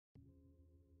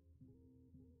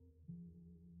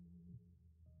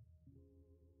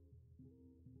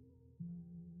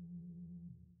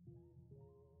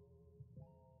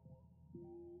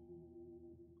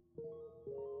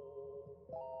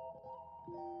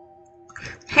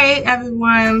Hey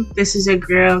everyone, this is your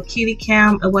girl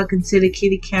CutieKam and welcome to the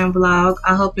CutieKam vlog.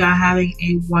 I hope y'all having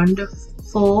a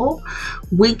wonderful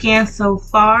weekend so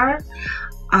far.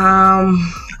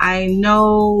 I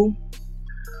know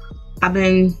I've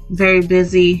been very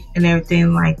busy and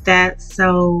everything like that.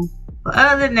 So, but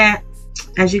other than that,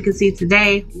 as you can see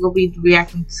today, we'll be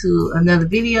reacting to another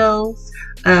video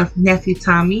of Nephew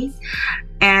Tommy.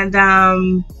 And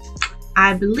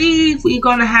I believe we're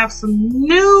gonna have some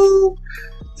new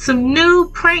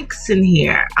pranks in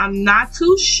here. I'm not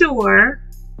too sure.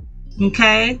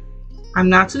 Okay, I'm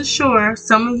not too sure.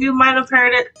 Some of you might have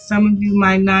heard it, some of you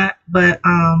might not, but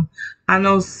I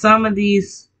know some of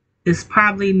these is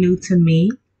probably new to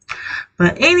me.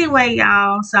 But anyway,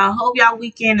 y'all, so I hope y'all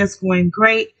weekend is going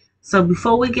great. So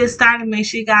before we get started, make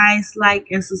sure you guys like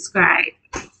and subscribe.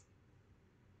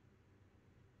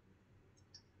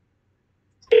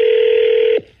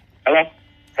 Hello?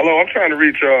 Hello, I'm trying to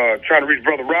reach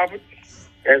Brother Robert.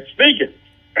 And speaking.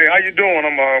 Hey, how you doing?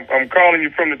 I'm calling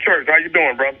you from the church. How you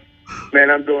doing, brother?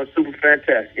 Man, I'm doing super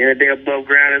fantastic. Any day above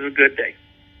ground is a good day.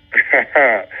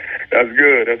 That's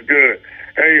good. That's good.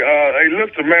 Hey,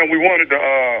 listen, man, we wanted to,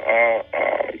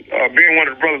 being one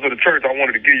of the brothers of the church, I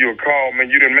wanted to give you a call. Man,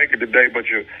 you didn't make it today, but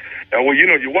your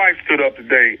wife stood up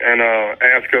today and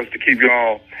asked us to keep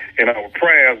y'all in our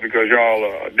prayers because y'all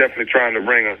are definitely trying to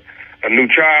bring a new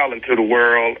child into the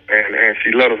world, and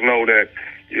she let us know that,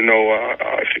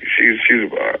 she's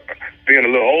being a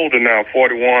little older now,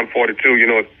 41,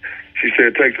 42. She said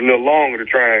it takes a little longer to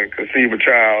try and conceive a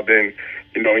child than,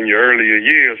 in your earlier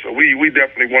years. So we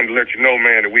definitely wanted to let you know,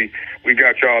 man, that we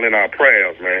got y'all in our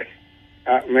prayers, man.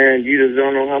 Man, you just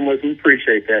don't know how much we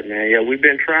appreciate that, man. Yeah, we've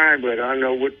been trying, but I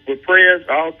know with prayers,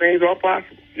 all things are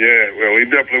possible. Yeah, well, we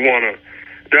definitely want to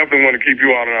keep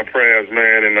you all in our prayers,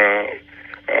 man, and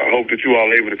hope that you all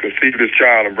are able to conceive this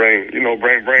child and bring a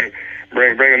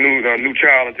new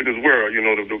child into this world.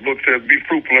 The book says, "Be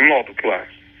fruitful and multiply."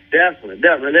 Definitely.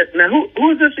 Now,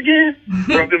 who is this again?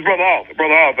 This is Brother Aloster.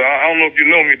 Brother Aloster. I don't know if you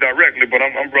know me directly, but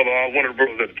I'm one of the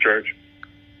brothers at the church.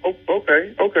 Oh,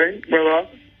 okay, Brother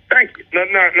Aloster. Thank you. Now,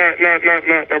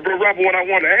 Brother Robert, what I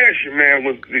wanted to ask you, man,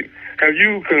 was have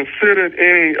you considered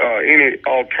any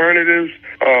alternatives,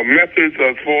 methods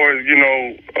as far as,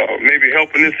 maybe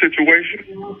helping this situation?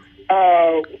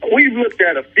 We've looked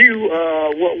at a few.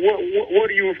 What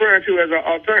are you referring to as an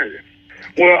alternative?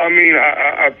 Well, I mean,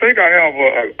 I think I have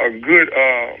a good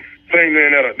thing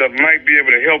then that might be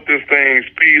able to help this thing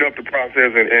speed up the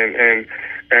process, and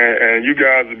you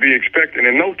guys will be expecting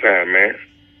in no time, man.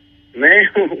 Man,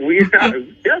 we are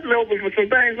definitely open for some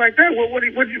things like that. What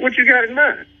you got in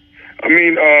mind? I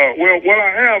mean, well, what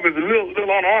I have is a little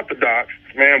unorthodox,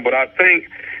 man, but I think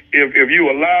if you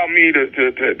allow me to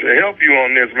help you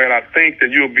on this, man, I think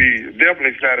that you'll be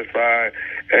definitely satisfied.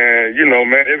 And,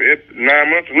 man, if 9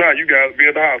 months from now, you guys will be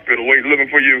at the hospital looking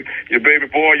for your baby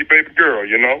boy, your baby girl,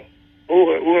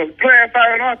 Well,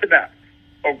 clarify unorthodox.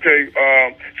 Okay.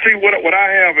 See, what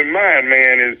I have in mind,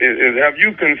 man, is have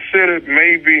you considered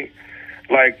maybe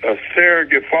like a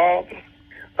surrogate father?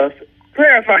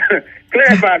 Clarify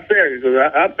surrogate,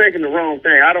 because I'm thinking the wrong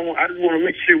thing. I just want to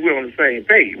make sure we're on the same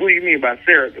page. What do you mean by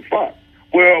surrogate father?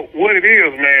 Well, what it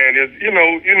is, man, is,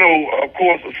 of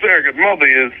course, a surrogate mother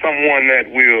is someone that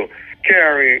will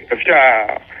carry a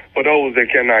child for those that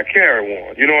cannot carry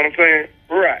one. You know what I'm saying?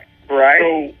 Right.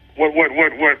 So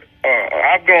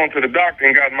I've gone to the doctor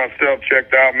and got myself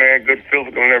checked out, man, good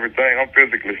physical and everything. I'm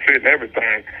physically fit and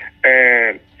everything.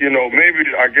 And,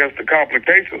 maybe I guess the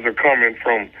complications are coming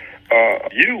from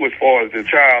you as far as the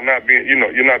child not being,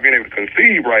 you're not being able to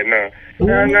conceive right now.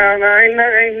 No, ain't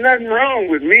nothing wrong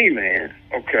with me, man.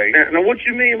 Okay. Now, what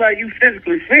you mean by you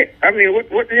physically fit? I mean, what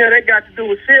the hell that got to do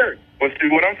with surrogate? But see,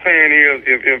 what I'm saying is,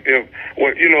 if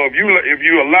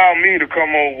you allow me to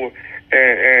come over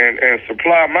and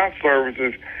supply my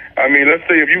services, I mean, let's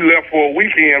say if you left for a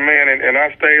weekend, man, and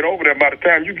I stayed over there, by the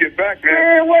time you get back, man.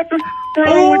 Man, what the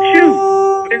wrong with you?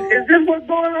 Is this what's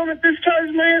going on at this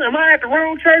church, man? Am I at the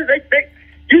wrong church?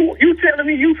 You telling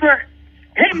me you trying?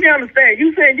 Help me understand.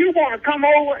 You saying you want to come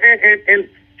over and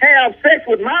have sex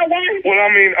with my wife? Well, I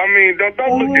mean,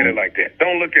 don't look at it like that.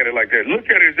 Don't look at it like that. Look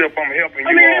at it as if I'm helping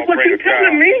you all what bring you a child.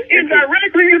 telling me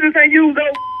indirectly, you just say use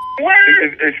those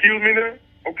words. Excuse me now?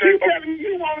 Okay. You telling me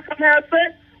you want to come have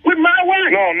sex with my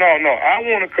wife? No. I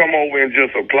want to come over and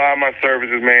just apply my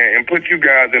services, man, and put you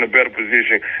guys in a better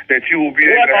position that you will be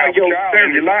able to have a child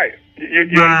in your life. You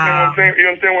understand what I'm saying? You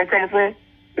understand where I'm coming from?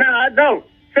 No, I don't.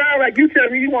 Sound like you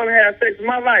telling me you want to have sex with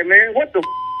my life, man. What the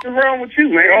is wrong with you,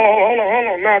 man? Oh, hold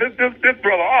on. No, this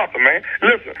brother Arthur, man.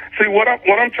 Listen, see what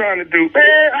I'm trying to do.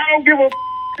 Man, I don't give a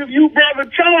if you brother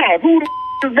Charles. Who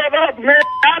the brother up, man.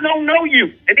 I don't know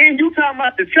you. And then you talking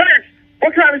about the church.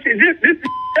 What kind of shit? This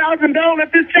 $1,000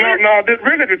 at this church? No,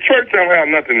 really the church don't have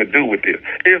nothing to do with this.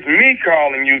 It's me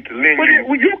calling you to lend you.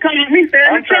 Well, you calling me saying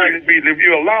I'm trying to be, if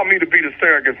you allow me to be the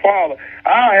surrogate father,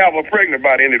 I'll have her pregnant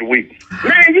by the end of the week.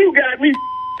 Man, you got me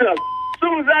up. As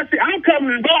soon as I see, I'm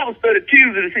coming to Bible study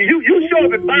Tuesday to see you. You show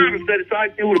up at Bible study so I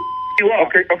can see who the you are.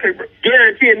 Okay, bro.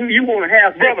 Guaranteeing you want to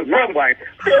have brother. Wife.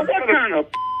 So what kind of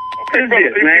Okay,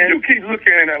 brother, if you keep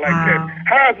looking at it like that,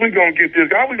 how is we going to get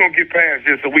this? How are we going to get past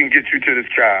this so we can get you to this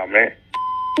child, man?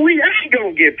 We ain't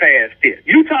going to get past this.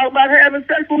 You talk about having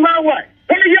sex with my wife.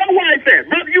 Where your wife at?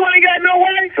 Brother, you ain't got no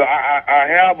wife? So I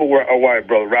have a wife,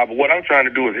 Brother Robert. What I'm trying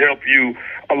to do is help you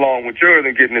along with yours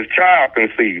and getting this child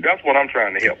conceived. That's what I'm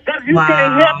trying to help. Brother, you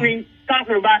can't help me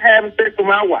talking about having sex with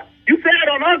my wife. You said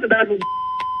on Orthodox,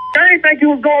 I didn't think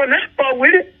you was going that far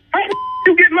with it. How the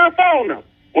you get my phone number?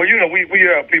 Well, you know, we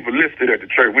have people listed at the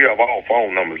church. We have all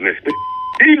phone numbers listed.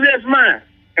 He lists mine.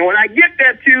 And when I get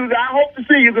that Tuesday, I hope to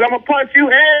see you because I'm going to punch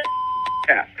you and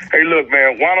Hey, look,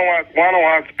 man, why don't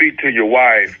I speak to your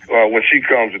wife when she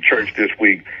comes to church this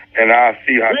week, and I'll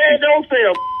see how don't say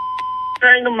a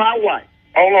thing to my wife.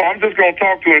 Hold on, I'm just going to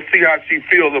talk to her and see how she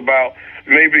feels about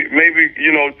maybe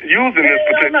you know, using this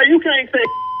particular... No, you can't say...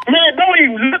 Man, don't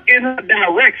even look in her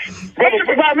direction. Brother,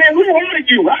 man, who are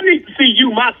you? I need to see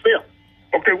you myself.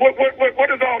 Okay, what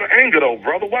is all the anger though,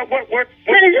 brother? What?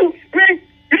 Man, you wouldn't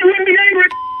be angry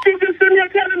at you just sitting there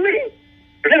telling me.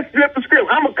 Let's flip the script.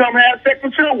 I'm gonna come have sex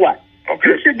with your wife. Okay.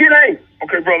 You should get angry.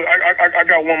 Okay, brother, I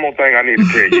got one more thing I need to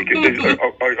tell you.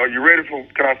 Are you ready for?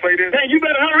 Can I say this? Man, you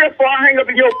better hurry up before I hang up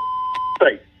in your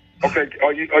face. Okay,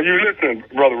 are you listening,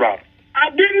 Brother Robert?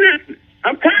 I've been listening.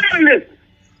 I'm tired of listening.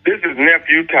 This is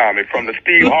Nephew Tommy from the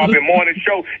Steve Harvey Morning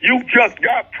Show. You just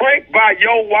got pranked by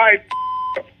your wife.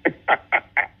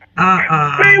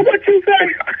 Man, what you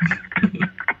say?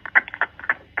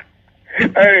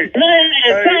 Hey,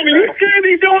 Tommy, you can't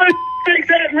be doing like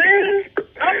that, man.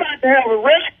 I'm about to have a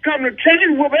rest come to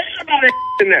change with everybody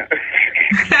in there.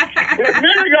 But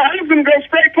I'm going to go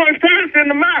straight punch Thomas in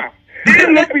the mouth.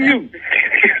 He'll look for you.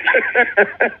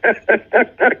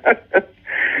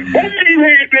 What did you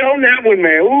had been on that one,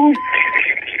 man? Ooh.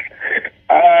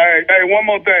 All right, hey, one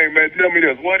more thing, man. Tell me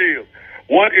this.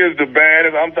 What is the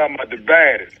baddest, I'm talking about the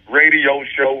baddest radio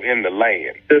show in the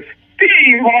land? The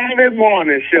Steve Harvey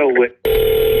Morning Show.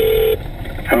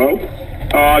 Hello?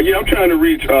 Yeah, I'm trying to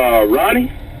reach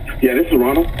Ronnie. Yeah, this is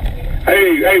Ronald.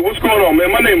 Hey, what's going on,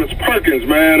 man? My name is Perkins,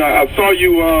 man. I saw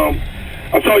you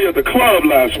at the club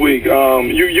last week.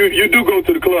 You do go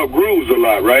to the club Grooves a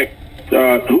lot, right?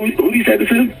 Who you said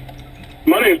this is?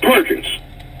 My name's Perkins.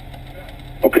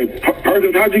 Okay,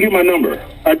 Perkins, how'd you get my number?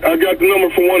 I got the number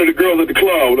from one of the girls at the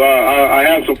club. I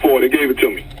asked them for it. They gave it to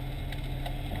me.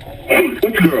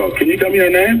 Which girl? Can you tell me her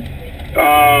name?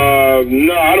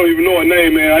 No, I don't even know her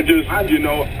name, man.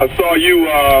 I saw you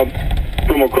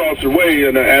from across the way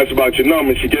and I asked about your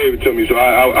number and she gave it to me. So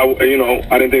I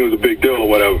didn't think it was a big deal or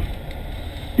whatever.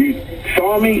 You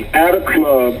saw me at a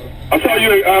club. I saw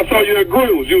you at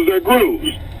Grooves. You was at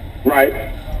Grooves. Right.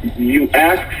 You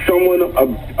asked someone,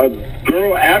 a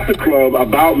girl at the club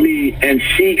about me, and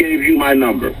she gave you my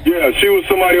number. Yeah, she was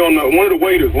somebody one of the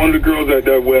waiters, one of the girls that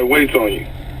waits on you.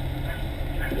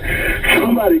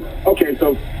 Somebody. Okay,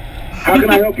 so how can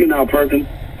I help you now, Perkins?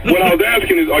 What I was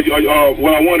asking is,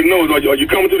 what I wanted to know is, are you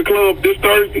coming to the club this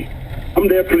Thursday? I'm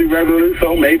there pretty regularly,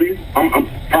 so maybe. I'm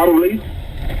probably.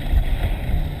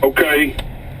 Okay.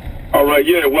 All right,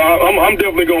 yeah. Well, I'm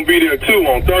definitely gonna be there too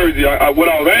on Thursday. What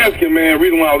I was asking, man,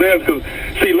 reason why I was asking,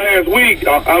 because see, last week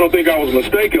I don't think I was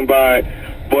mistaken by it,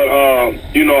 but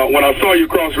when I saw you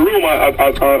across the room,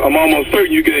 I'm almost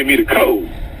certain you gave me the code.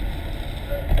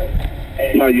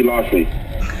 No, you lost me.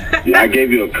 I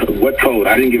gave you what code?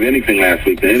 I didn't give anything last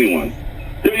week to anyone.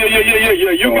 Yeah.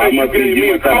 You gave me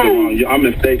a code. I'm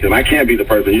mistaken. I can't be the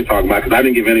person you're talking about because I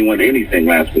didn't give anyone anything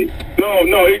last week. No.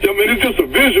 It's just a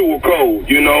visual code.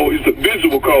 It's a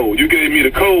visual code. You gave me the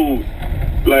code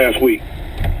last week.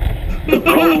 The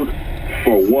code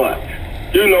for what?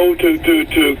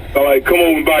 To like come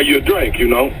over and buy you a drink.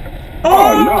 Oh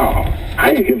no,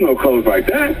 I didn't give no codes like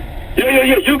that. Yeah.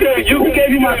 You gave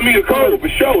me the code for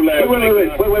sure last week.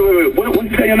 Wait. What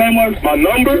did you say your name was? My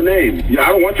number? Your name. Yeah, I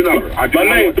don't want your number. My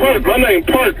name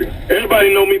Perkins.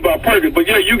 Everybody know me by Perkins. But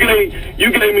yeah, you gave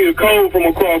me the code from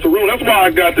across the room. That's why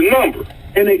I got the number.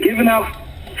 And they giving out.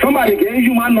 Somebody gave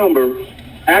you my number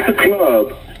at the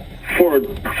club for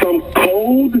some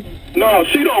code. No,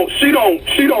 she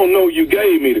don't know you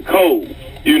gave me the code.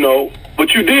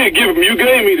 But you did you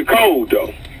gave me the code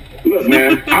though. Look,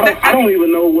 man, I don't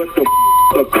even know what the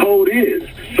the code is.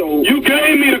 So You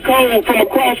gave me the code from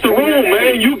across the room,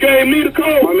 man. You gave me the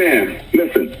code. my man,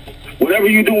 listen. Whatever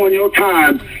you do on your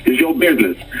time is your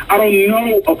business. I don't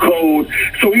know a code,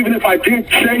 so even if I did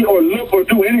say or look or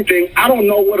do anything, I don't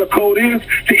know what a code is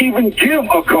to even give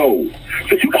a code.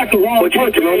 So you got the wrong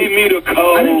person. You gave me the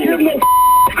code. I didn't give no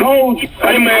codes.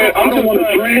 Hey, man, I don't want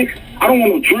to drink. I don't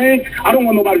want no drink. I don't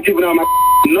want nobody giving out my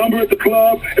number at the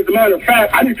club. As a matter of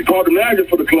fact, I need to call the manager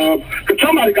for the club because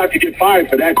somebody got to get fired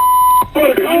for that. For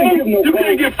the code? You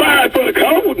can't get fired for the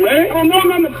code, man. I don't know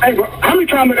nothing. Hey, bro, how many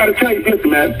times I got to tell you, listen,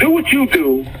 man, do what you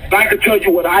do, and I can tell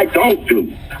you what I don't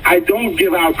do. I don't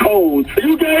give out codes.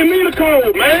 You gave me the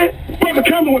code, man. Brother,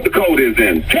 tell me what the code is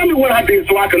then. Tell me what I did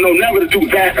so I can know never to do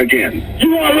that again.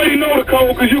 You already know the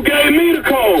code because you gave me the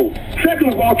code.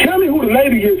 Second of all, tell me who the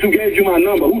lady is who gave you my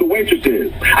number, who the waitress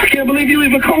is. I can't believe you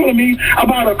even calling me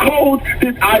about a code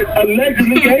that I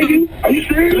allegedly gave you. Are you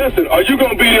serious? Listen, are you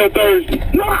going to be there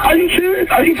Thursday? No, are you serious?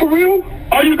 Are you for real?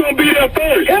 Are you going to be there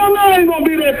Thursday? Hell no, I ain't gonna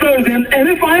be there Thursday. And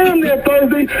if I am there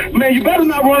Thursday, man, you better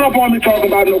not run up on me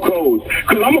talking about no codes.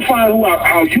 Because I'm gonna find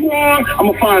how you are. I'm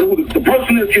gonna find who the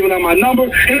person is giving out my number.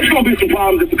 And it's gonna be some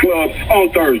problems at the club on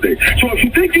Thursday. So if you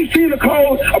think you see the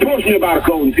code, approach me about a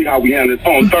code and see how we handle it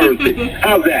on Thursday.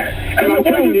 How's that? And I'm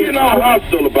telling you, all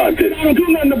hostile about this. I don't do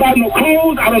nothing about no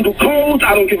codes. I don't do codes.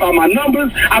 I don't give out my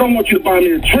numbers. I don't want you to buy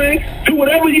me a drink. Do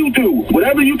whatever you do.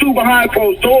 Whatever you do behind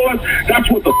closed doors, that's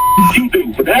what the you do.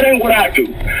 But that ain't what I do.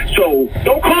 So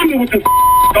don't call me with this.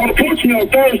 Don't approach me on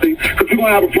Thursday because we're going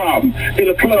to have a problem in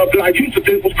a club that I used to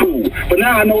think was cool. But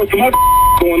now I know it's some other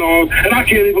going on, and I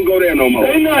can't even go there no more.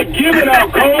 They not giving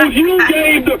out codes. You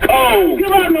gave the code.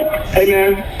 Give out no. Hey,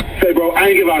 man. Say, bro, I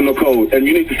ain't give out no code, and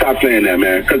you need to stop saying that,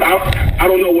 man, because I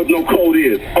don't know what no code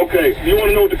is. Okay, you want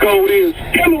to know what the code is?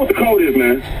 Tell me what the code is,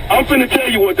 man. I'm finna tell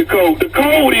you what the code. The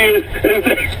code is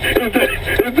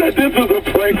that this is a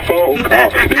prank phone call.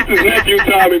 This is Nephew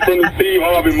Tommy from the Steve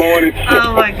Harvey Morning Show.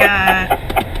 Oh my God.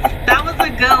 That was a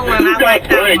good one. You I got like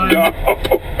that pranked,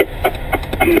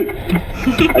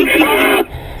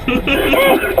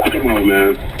 one. Come on,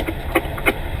 man.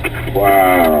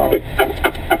 Wow.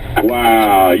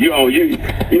 Wow. You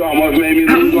almost made me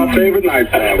lose my favorite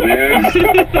lifestyle, man.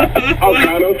 I was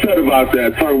kind of upset about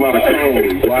that. Talk about a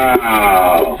code.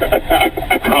 Wow.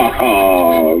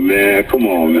 Oh, man. Come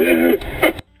on, man.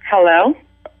 Hello?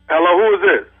 Hello, who is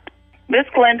this? Miss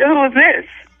Glenda, who is this?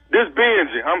 This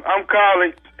Benji. I'm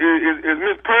calling. Is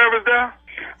Miss Purvis there?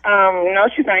 No,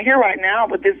 she's not here right now,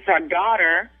 but this is her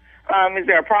daughter. Is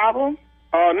there a problem?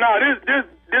 No,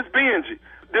 this Benji.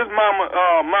 This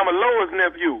Mama Lois'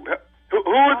 nephew. Who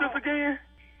is this again?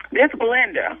 This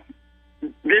Glenda.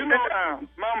 This is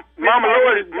Mama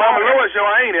Lois, yo,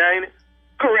 ain't it?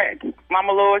 correct.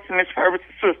 Mama Lois and Miss Herbert's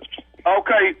sister.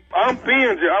 Okay, I'm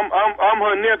Benji. I'm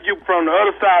her nephew from the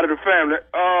other side of the family.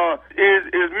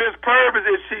 Is Miss Purvis?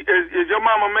 Is your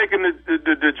mama making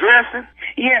the dressing?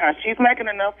 Yeah, she's making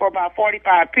enough for about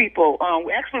 45 people.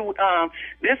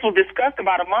 This was discussed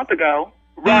about a month ago.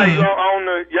 Right, on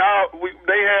the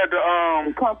they had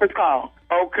the Conference call.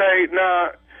 Okay,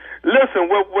 now listen.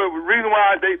 What reason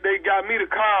why they got me to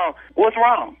call? What's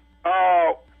wrong?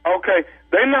 Okay,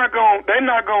 they're not gonna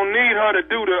need her to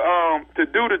do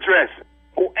the dressing.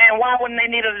 And why wouldn't they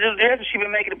need her to do the dressing? She's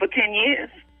been making it for 10 years.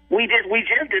 We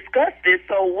just discussed this.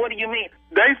 So what do you mean?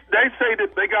 They say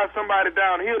that they got somebody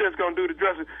down here that's gonna do the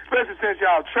dressing, especially since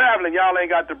y'all traveling. Y'all ain't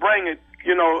got to bring it,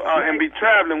 and be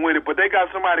traveling with it. But they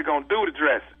got somebody gonna do the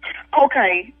dressing.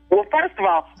 Okay. Well, first of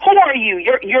all, who are you?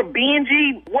 You're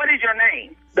Benji. What is your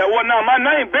name? My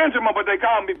name Benjamin, but they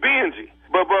call me Benji.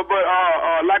 But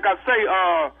like I say,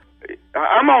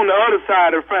 I'm on the other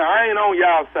side of the family. I ain't on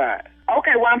y'all side.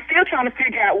 Okay. Well, I'm still trying to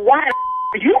figure out why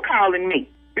are you calling me?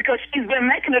 Because she's been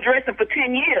making the dressing for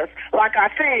 10 years, like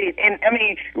I said. And, I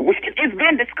mean, it's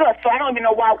been discussed, so I don't even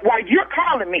know why you're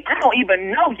calling me. I don't even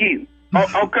know you.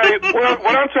 Okay, well,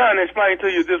 what I'm trying to explain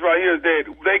to you is this right here is that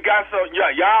they got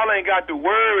y'all ain't got to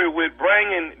worry with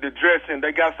bringing the dressing.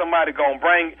 They got somebody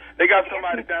they got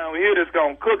somebody down here that's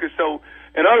gonna cook it. So,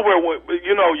 in other words,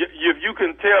 if you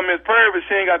can tell Miss Purvis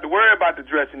she ain't got to worry about the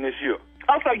dressing this year.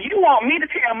 Oh, so you want me to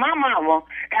tell my mama,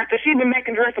 after she been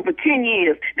making dressing for 10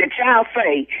 years, that y'all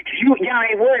say y'all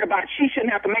ain't worried about it, she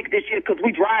shouldn't have to make it this year because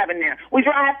we driving there. We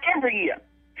drive every year.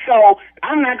 So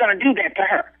I'm not going to do that to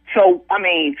her. So, I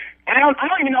mean, I don't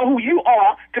even know who you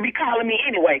are to be calling me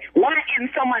anyway. Why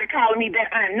isn't somebody calling me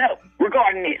that I know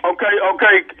regarding this? Okay,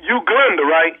 you Glenda,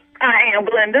 right? I am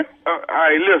Glenda. All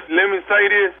right, listen, let me say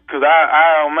this, because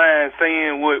I don't mind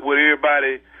saying what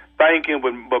everybody thinking,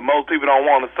 but most people don't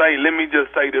want to say. Let me just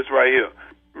say this right here.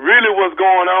 Really what's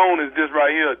going on is this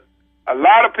right here. A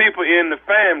lot of people in the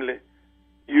family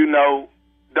you know,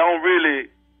 don't really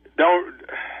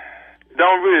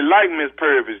like Miss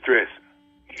Purvis dressing.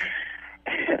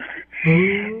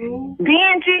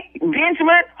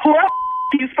 Benjamin, who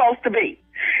the you supposed to be?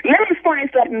 Let me explain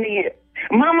something to you.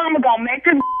 My mama gonna make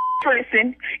this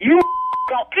dressing. You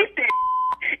gonna eat that,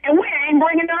 and we ain't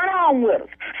bringing none on with us.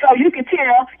 So you can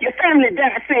tell your family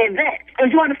that I said that. Cause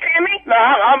you understand me? No,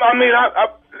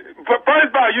 first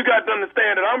of all, you got to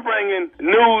understand that I'm bringing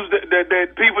news that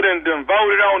people done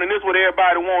voted on, and this is what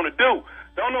everybody want to do.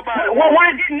 Don't nobody. Well,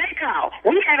 why didn't they call?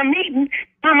 We had a meeting.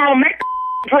 My mama make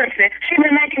dressing. She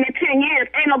been making it 10 years.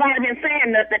 Ain't nobody been saying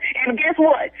nothing. And guess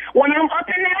what? When I'm up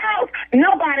in that house,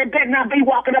 nobody better not be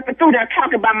walking up and through there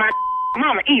talking about my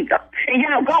mama either. And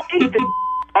y'all go eat the.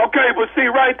 Okay, but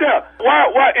see right there,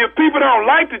 why if people don't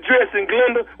like the dressing,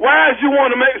 Glenda, why is you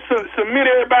want to submit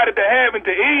everybody to having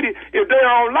to eat it if they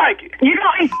don't like it? You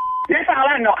don't eat. That's all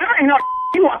I know. I ain't know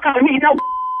you are calling me no.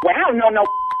 Well, I don't know no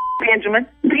Benjamin,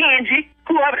 Benji,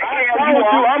 whoever the hell you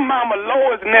are. I'm Mama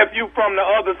Lois' nephew from the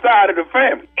other side of the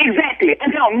family. Exactly. I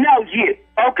don't know you.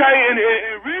 Okay, and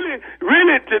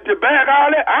really to back all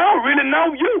that, I don't really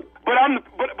know you. But I'm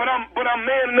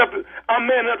man enough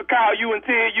to call you and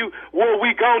tell you what we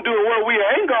gonna do and what we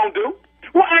ain't gonna do.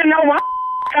 Well, I know one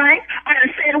thing. I done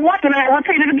said it once and I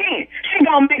repeat it again. She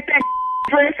gonna make that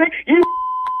dressing. You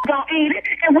gonna eat it,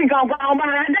 and we gonna go on by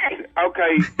our day.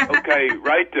 Okay,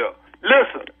 right there.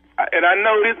 Listen, and I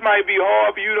know this might be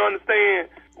hard for you to understand.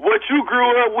 What you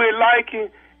grew up with liking,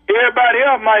 everybody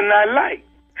else might not like.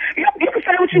 You can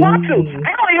say what you want to.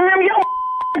 I don't even remember your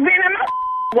being in no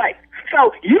way.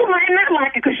 So you might not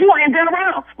like it because you ain't been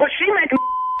around. But she making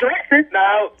dressing.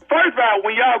 Now, first of all,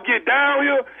 when y'all get down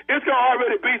here, it's going to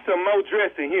already be some more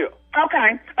dressing here.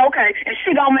 Okay. And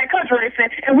she going to make her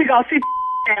dressing, and we going to sit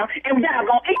down, and y'all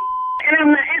going to eat. And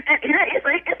I'm not,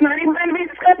 it's not even going to be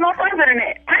discussed no further than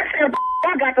that. I said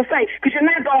I got to say, because you're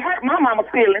not going to hurt my mama's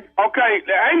feelings. Okay,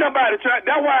 ain't nobody trying.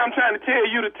 That's why I'm trying to tell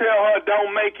you to tell her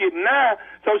don't make it now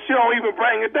so she don't even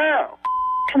bring it down.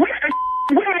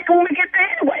 We're not going to get there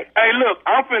anyway. Hey, look,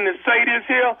 I'm finna say this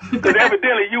here, because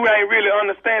evidently you ain't really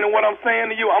understanding what I'm saying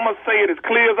to you. I'm going to say it as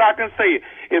clear as I can say it.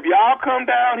 If y'all come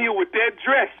down here with that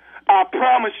dress, I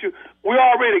promise you, we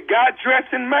already got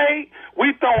dressing made.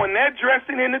 We throwing that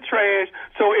dressing in the trash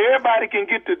so everybody can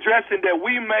get the dressing that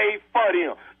we made for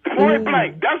them. Point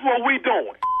blank, that's what we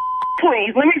doing.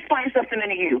 Please, let me explain something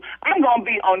to you. I'm going to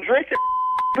be on dressing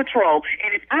patrol,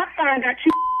 and if I find out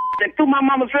you and threw my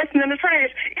mama's dressing in the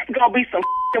trash, it's gonna be some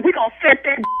and we're gonna set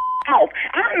that off.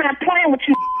 I'm not playing with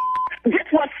you. This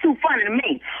what's too funny to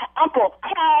me. Uncle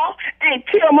Carl and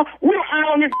Kilmer, we're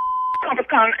all on this conference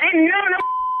call. Ain't none of them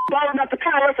balling up to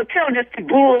call us or telling us to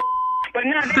bull. But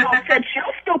now they gonna set your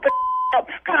stupid up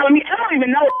calling me. I don't even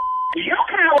know your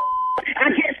call. I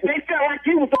guess they felt like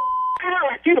you was the call,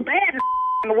 like you the baddest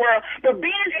in the world. But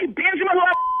Benjamin,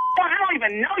 I don't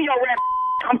even know your rap.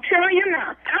 I'm telling you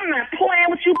now. I'm not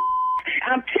playing with you.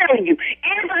 I'm telling you,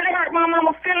 anybody hurt my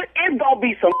mama feeling, it's gonna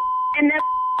be some in that.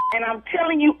 And I'm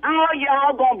telling you, all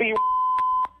y'all gonna be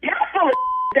y'all full of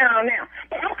down now.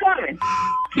 But I'm coming.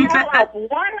 Y'all off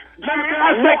one. Can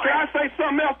I say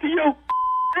something else to you?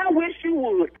 I wish you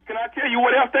would. Can I tell you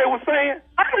what else they were saying?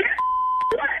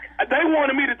 They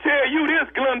wanted me to tell you this,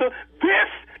 Glenda. This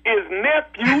is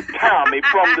Nephew Tommy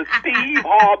from the Steve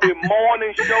Harvey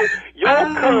Morning Show.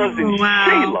 Your cousin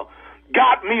Sheila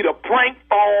got me to prank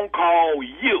phone call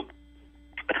you.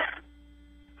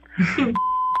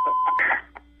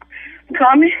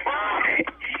 Tommy,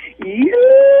 you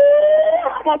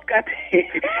almost got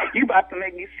you about to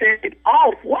make me set it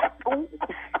off. What?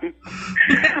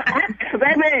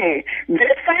 Baby,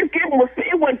 this Thanksgiving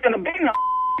it wasn't going to be no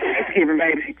Thanksgiving,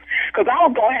 baby. Because I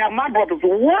was going to have my brothers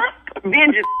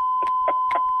vengeance.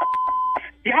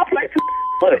 Y'all play too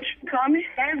much. Tommy,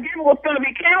 Thanksgiving was going to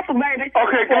be canceled, baby.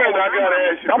 Okay, good. I got to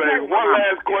ask you, baby. One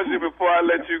last question before I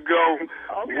let you go.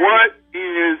 Okay. What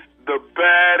is the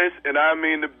baddest, and I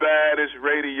mean the baddest,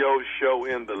 radio show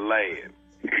in the land?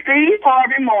 Steve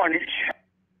Harvey Morning Show.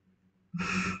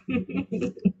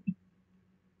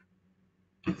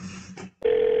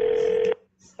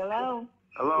 Hello.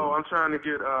 Hello, I'm trying to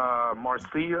get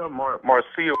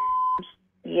Marcia.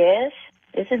 Yes,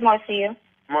 this is Marcia.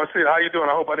 Marcia, how you doing?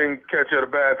 I hope I didn't catch you at a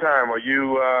bad time. Are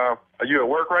you at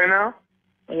work right now?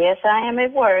 Yes, I am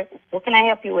at work. What can I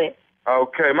help you with?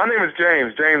 Okay, my name is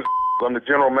James. I'm the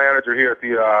general manager here at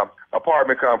the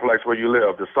apartment complex where you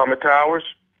live, the Summit Towers.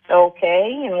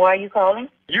 Okay, and why are you calling?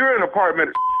 You're in an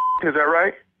apartment, is that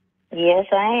right? Yes,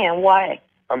 I am. Why?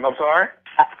 I'm sorry?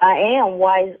 I am.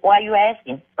 Why are you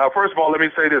asking? First of all, let me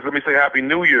say this. Let me say Happy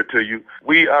New Year to you.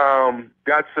 We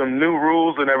got some new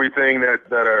rules and everything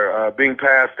that are being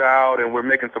passed out, and we're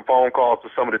making some phone calls to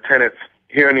some of the tenants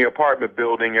here in the apartment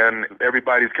building, and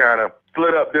everybody's kind of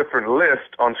split up different lists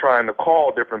on trying to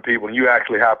call different people, and you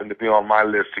actually happen to be on my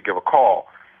list to give a call.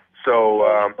 So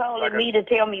you're calling me to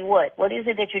tell me what? What is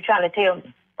it that you're trying to tell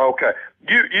me? Okay.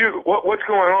 What's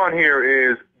going on here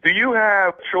is, do you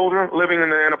have children living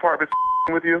in an apartment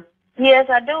with you? Yes,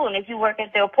 I do. And if you work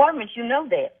at the apartments, you know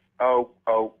that.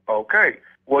 Okay.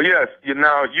 Well, yes.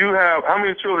 Now, you have, how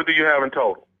many children do you have in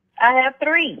total? I have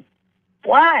 3.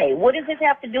 Why? What does this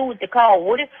have to do with the call?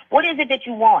 What is it that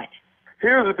you want?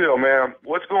 Here's the deal, ma'am.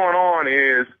 What's going on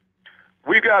is,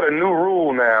 we got a new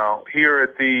rule now here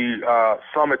at the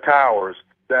Summit Towers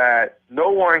that no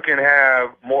one can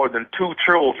have more than 2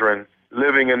 children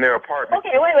living in their apartment.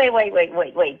 Okay,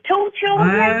 wait. 2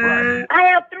 children? I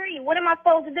have 3. What am I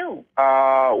supposed to do?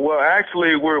 Well,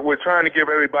 actually, we're trying to give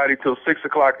everybody till 6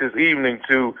 o'clock this evening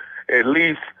to at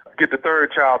least get the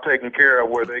 3rd child taken care of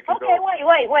where they can go. Okay,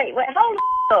 wait. Hold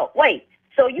up. Wait.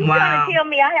 So you trying to tell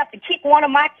me I have to kick one of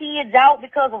my kids out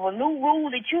because of a new rule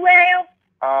that you have?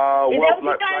 Is that what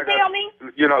you're trying to tell me?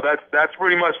 You know, that's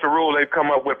pretty much the rule they've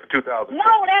come up with for 2000.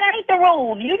 No, that ain't the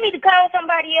rule. You need to call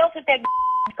somebody else at that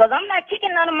because I'm not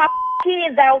kicking none of my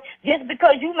kids out just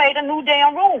because you made a new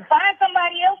damn rule. Find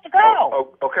somebody else to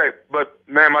call. Okay, but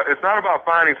ma'am, it's not about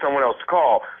finding someone else to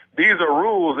call. These are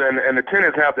rules, and the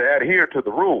tenants have to adhere to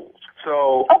the rules.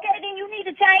 So okay, then you need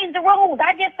to change the rules.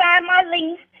 I just signed my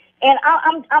lease, and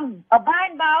I'm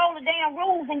abiding by all the damn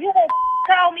rules, and you won't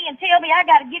call me and tell me I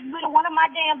got to get rid of one of my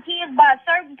damn kids by a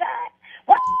certain time.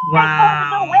 What they supposed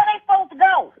to do? Where they supposed to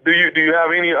go? Do you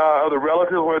have any other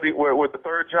relatives with the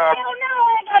 3rd child? Hell no,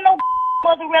 I ain't got no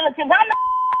other relatives. I'm the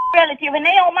relative, and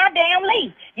they on my damn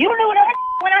lease. You knew that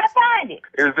when I signed it.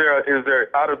 Is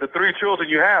there out of the 3 children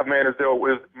you have, man? Is there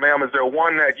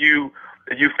one that you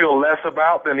feel less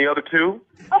about than the other 2?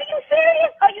 Are you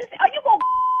serious? Are you gonna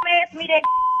ask me that?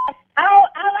 I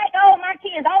like all my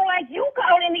kids. I don't like you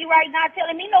calling me right now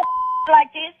telling me no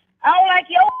like this. I don't like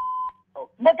your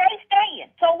but they staying.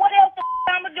 So what else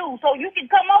I'm gonna do? So you can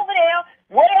come over there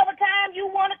whatever time you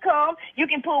want to come. You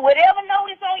can put whatever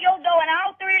notice on your door, and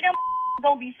all 3 of them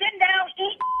gonna be sitting down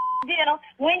eating dinner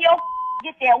when your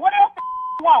get there. What else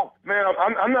you want? Man,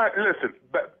 I'm not. Listen,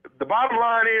 but the bottom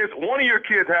line is one of your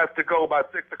kids has to go by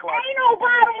 6 o'clock. Ain't no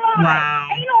bottom line. Wow.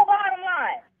 Ain't no bottom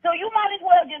line. So you might as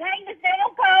well just hang this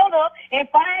damn call up and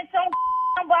find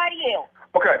somebody else.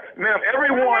 Okay, ma'am.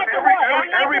 Everyone.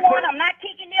 I'm not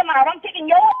kicking them out. I'm kicking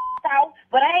your out,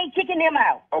 but I ain't kicking them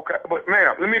out. Okay, but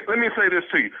ma'am, let me say this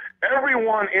to you.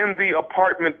 Everyone in the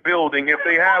apartment building, if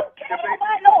they have,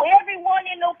 I know everyone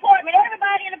in the apartment.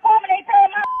 Everybody in the apartment, they pay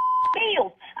my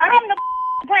bills. I'm the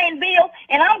paying bills,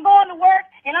 and I'm going to work,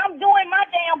 and I'm doing my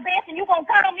damn best, and you gonna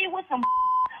call me with some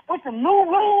new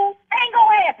rules? Ain't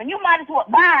gonna happen. You might as well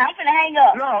bye. I'm finna hang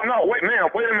up. No, wait, ma'am,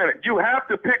 wait a minute. You have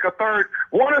to pick a 3rd.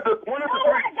 One of the 3. I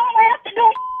don't have to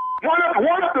do.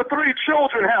 One of the 3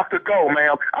 children have to go,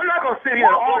 ma'am. I'm not gonna sit here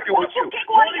and argue with you. Kick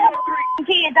one of your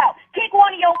kids out. Kick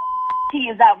one of your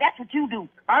kids out. That's what you do.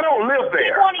 I don't live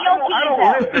there. Kick one of your kids I don't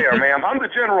live there, ma'am. I'm the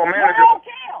general manager. I don't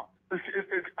care.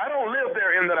 I don't live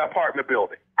there in that apartment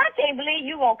building. I can't believe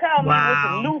you gonna call me with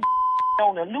some new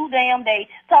on a new damn day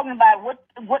talking about what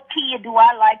kid do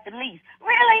I like the least.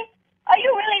 Really? Are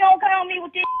you really gonna call me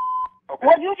with this? Okay.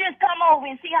 Well, you just come over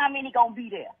and see how many gonna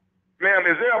be there. Ma'am,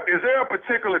 is there a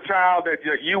particular child that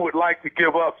you would like to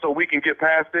give up so we can get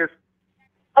past this?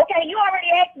 Okay, you already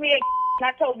asked me that, and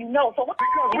I told you no. So what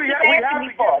we have to get to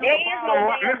the bottom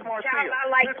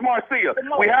line. Miss Marcia,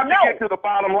 we have to get to the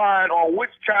bottom line on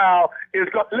which child is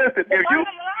going. Listen, the bottom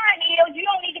line is you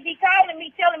don't need to be calling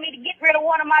me telling me to get rid of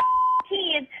one of my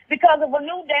kids because of a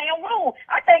new damn rule.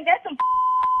 I think that's some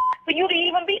for you to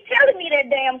even be telling me that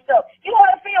damn stuff. You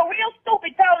ought to feel real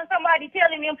stupid calling somebody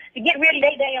telling them to get rid of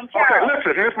their damn child. Okay,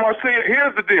 listen, Miss Marcia,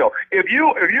 here's the deal. If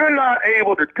you're not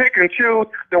able to pick and choose,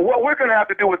 then what we're gonna have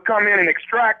to do is come in and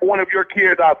extract one of your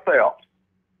kids ourselves.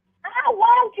 I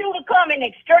want you to come and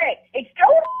extract.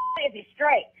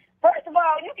 Extract. First of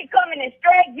all, you can come and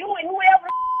extract you and whoever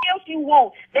else you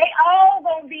want. They all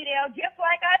gonna be there, just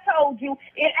like I told you.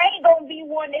 It ain't gonna be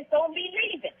one that's gonna be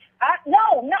leaving.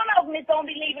 No, none of them is gonna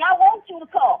be leaving. I want you to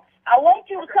come. I want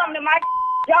you to come to my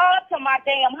job, to my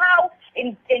damn house,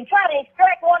 and try to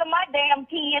extract one of my damn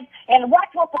kids, and watch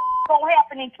what's gonna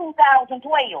happen in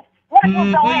 2012. Watch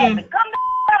what's gonna happen. Come to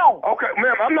home. Okay,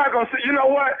 ma'am, I'm not gonna say. You know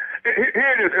what? Here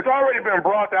it is. It's already been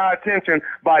brought to our attention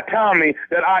by Tommy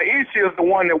that Aisha is the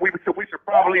one that we should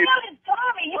probably.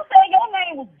 Tommy, you said your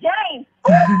name was James.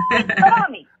 Who is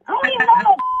Tommy?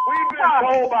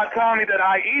 Tommy, that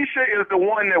Aisha is the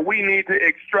one that we need to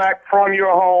extract from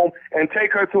your home and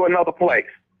take her to another place.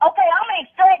 Okay, I'm gonna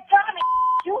extract Tommy.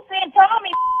 You send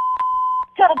Tommy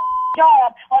to the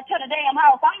job or to the damn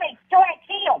house. I'm gonna extract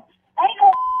him. Ain't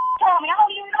no Tommy. I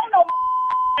don't even know no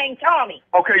named Tommy.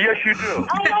 Okay, yes you do.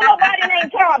 I don't know nobody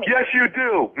named Tommy. Yes you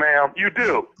do, ma'am. You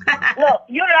do. Look,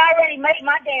 you done already made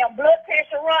my damn blood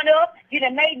pressure run up. You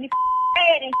done made me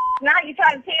mad, and now you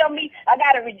trying to tell me I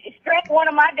gotta extract one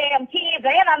of my damn kids,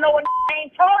 and I know a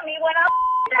named Tommy when I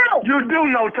know. You do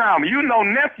know Tommy. You know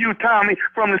Nephew Tommy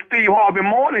from the Steve Harvey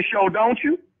Morning Show, don't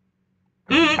you?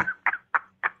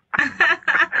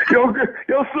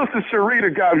 Your sister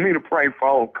Sharita got me to prank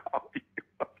phone call you.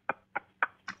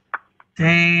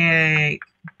 Dang.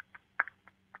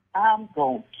 I'm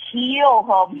gonna kill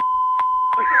her.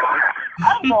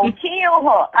 I'm gonna kill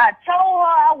her. I told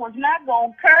her I was not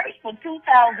gonna curse for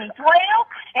 2012,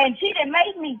 and she done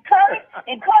made me curse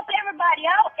and cuss everybody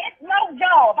out. It's no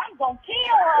job. I'm gonna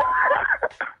kill her.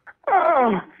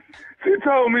 Oh, she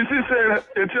told me, she said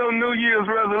that your New Year's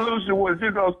resolution was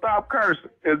you're gonna stop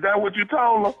cursing. Is that what you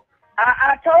told her?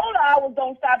 I told her I was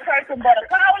gonna stop cursing, but a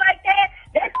call like that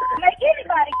make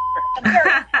anybody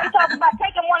curse. I'm talking about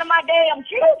taking one of my damn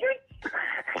children.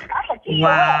 I'm gonna kill her.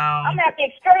 I'm gonna have to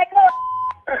extract her.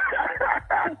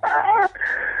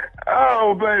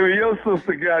 Oh, baby, your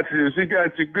sister got you. She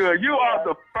got you good. You are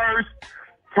the first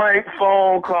prank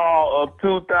phone call of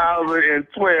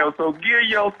 2012, so give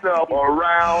yourself a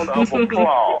round of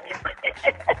applause.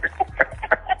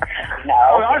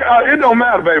 No. It don't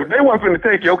matter, baby. They weren't finna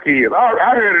take your kids.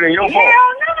 I heard it in your voice.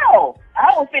 Hell no.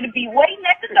 I was finna be waiting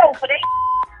at the door for they.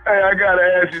 Hey, I gotta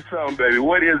ask you something, baby.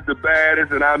 What is the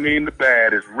baddest, and I mean the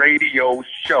baddest, radio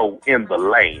show in the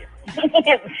land?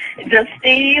 The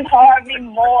Steve Harvey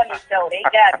Morning Show. They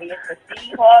got me. It's the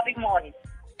Steve Harvey Morning.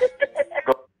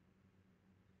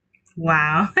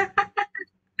 Wow.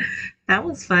 That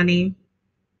was funny.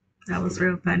 That was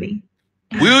real funny.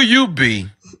 Will you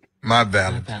be my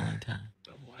Valentine?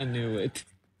 I knew it.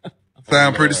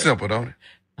 Sound pretty simple, don't it?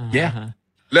 Yeah.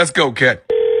 Let's go, Cat.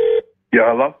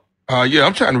 Yeah, hello? Yeah,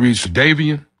 I'm trying to reach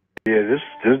Davian. Yeah, this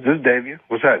Davian.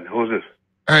 What's happening? Who's this?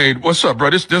 Hey, what's up, bro?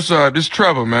 This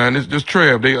Trevor, man. This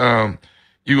Trev.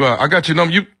 I got your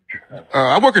number.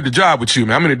 I work at the job with you,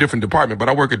 man. I'm in a different department, but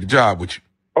I work at the job with you.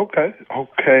 Okay.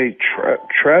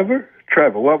 Trevor?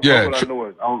 What Yeah, would I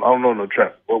know? I don't know no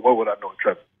Trevor. What would I know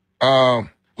Trevor?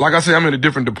 Like I say, I'm in a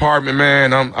different department,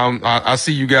 man. I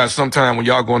see you guys sometime when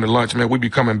y'all going to lunch, man. We be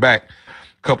coming back,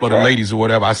 a couple of the ladies or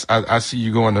whatever. I see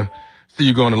you going to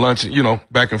lunch, you know,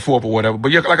 back and forth or whatever.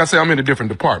 But yeah, like I say, I'm in a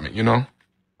different department, you know.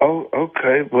 Oh,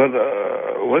 okay. Well,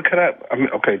 what could I mean,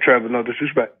 okay, Trevor, no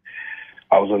disrespect.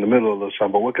 I was in the middle of a little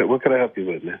something, but what could I help you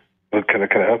with, man? Can I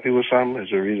help you with something? Is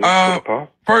there a reason for the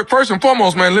call? First and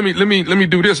foremost, man, let me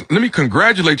do this. Let me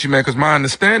congratulate you, man, because my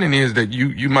understanding is that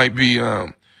you might be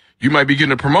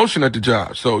getting a promotion at the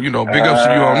job. So, you know, big ups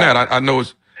to you on that. I know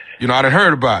it's, you know, I done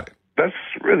heard about it. That's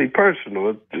really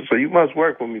personal. So you must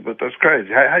work with me, but that's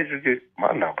crazy. How did you get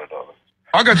my number, though?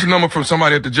 I got your number from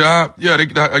somebody at the job. Yeah,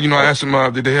 I asked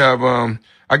them, did they have,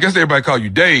 I guess everybody call you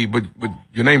Dave, but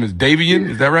your name is Davian,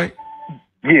 is that right?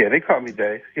 Yeah, they call me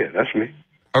Dave. Yeah, that's me.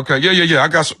 Okay, yeah. I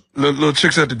got some little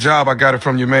chicks at the job. I got it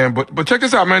from you, man. But check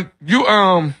this out, man. You,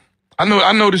 I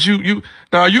noticed you,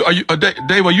 now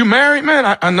Dave, are you married,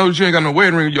 man? I noticed you ain't got no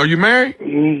wedding ring. Are you married?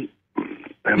 Am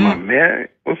I married?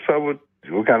 What's up with,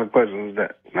 what kind of question is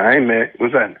that? I ain't married.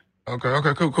 What's that?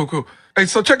 Okay, cool. Hey,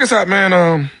 so check this out, man.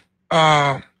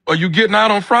 Are you getting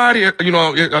out on Friday? You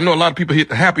know, I know a lot of people hit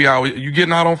the happy hour. You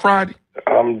getting out on Friday?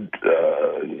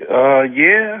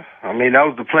 Yeah. I mean, that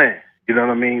was the plan. You know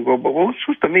what I mean? Well, but what's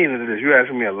the meaning of this? You're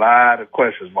asking me a lot of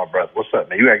questions, my brother. What's up,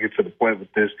 man? You gotta get to the point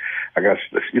with this. I got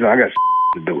to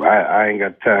do. I ain't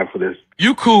got time for this.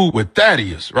 You cool with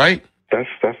Thaddeus, right? That's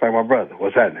like my brother.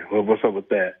 What's happening? What's up with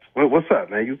that? What's up,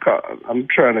 man? You call? I'm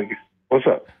trying to. What's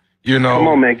up? You know. Come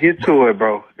on, man. Get to it,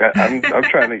 bro. I'm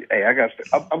trying to. Hey,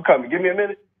 I'm coming. Give me a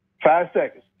minute. 5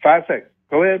 seconds. 5 seconds.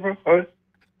 Go ahead, bro. Go ahead.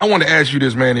 I want to ask you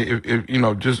this, man. If you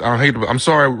know, just I'm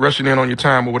sorry rushing in on your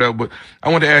time or whatever, but I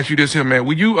want to ask you this here, man.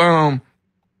 Will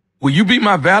you be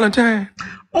my Valentine?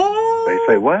 Oh.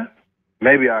 They say what?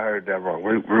 Maybe I heard that wrong.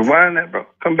 Rewind that, bro.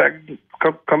 Come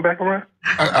back around.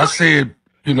 I said,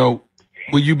 you know,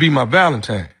 will you be my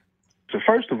Valentine? So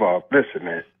first of all, listen,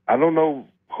 man. I don't know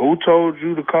who told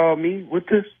you to call me with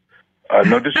this.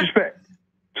 No disrespect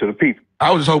to the people. I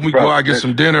was just hoping we could go out and get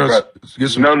some dinner, get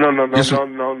some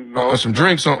some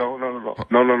drinks on. No.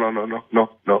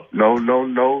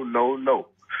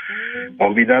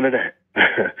 Won't be none of that.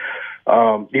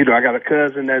 You know, I got a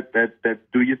cousin that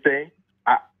do your thing.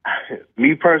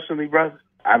 Me personally, brother,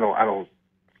 I don't.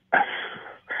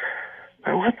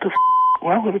 Man, what the?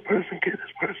 Why would a person get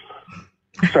this person?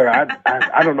 Sir,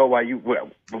 I don't know why you. Wait,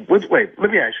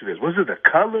 let me ask you this: was it the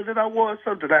color that I wore, or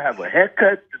something? Did I have a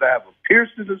haircut? Did I have a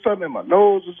piercing or something in my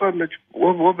nose or something?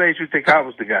 What made you think I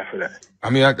was the guy for that? I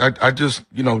mean, I just,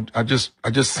 you know, I just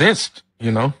sensed,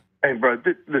 you know. Hey, bro,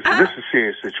 listen, this is a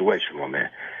serious situation, my man.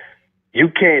 You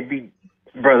can't be,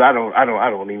 brother. I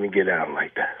don't even get down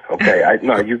like that. Okay, I'm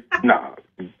not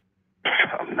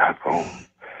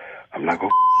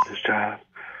gonna this job.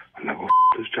 I'm not gonna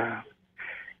this job.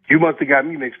 You must have got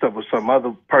me mixed up with some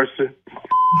other person.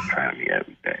 Trying me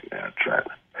everything, man.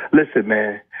 Listen,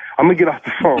 man, I'm gonna get off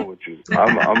the phone with you.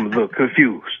 I'm a little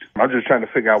confused. I'm just trying to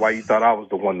figure out why you thought I was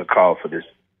the one to call for this.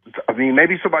 I mean,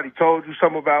 maybe somebody told you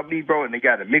something about me, bro, and they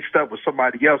got it mixed up with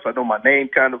somebody else. I know my name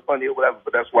kind of funny or whatever,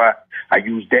 but that's why I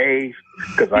use Dave,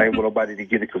 because I ain't want nobody to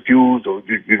get it confused, or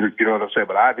you know what I'm saying.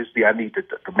 But obviously, I need to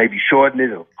maybe shorten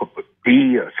it or put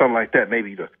D or something like that,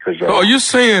 maybe. So are you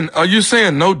saying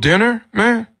no dinner,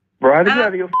 man? Bro, I didn't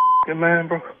out of your mind,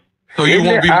 bro. So you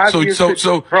won't be bro.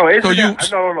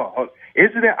 no.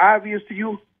 Isn't it obvious to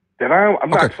you that I'm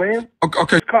not playing?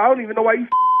 Okay. I don't even know why you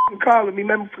calling me,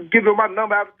 man, for giving my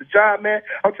number out at the job, man.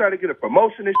 I'm trying to get a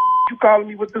promotion and you calling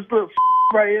me with this little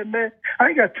right here, man. I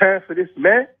ain't got time for this,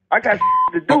 man. I got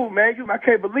to do, man. I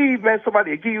can't believe, man,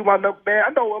 somebody will give you my number, man.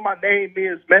 I know what my name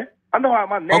is, man. I know how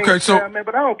my name is, man,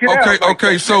 but I don't get out like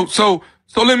that,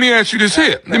 so let me ask you this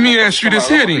here. Let me ask you this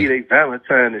here, then.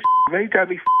 Valentine and man, you got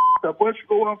me up. Where'd you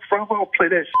go from? I don't play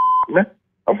that man.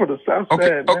 I'm from the South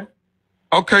Side, man.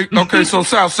 Okay, so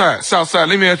South Side.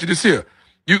 Let me ask you this here.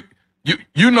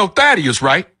 You know Thaddeus,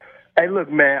 right? Hey, look,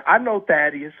 man, I know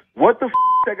Thaddeus. What the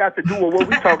that got to do with what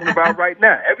we talking about right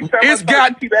now? Every time you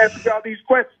keep asking y'all these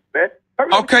questions, man.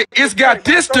 It's got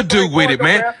this to do with it,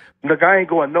 man. Look, I ain't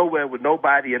going nowhere with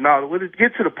nobody and all. Let's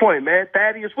get to the point, man.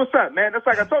 Thaddeus, what's up, man? That's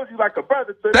like I told you, like a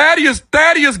brother.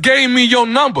 Thaddeus gave me your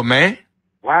number, man.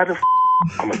 Why the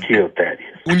I'm gonna kill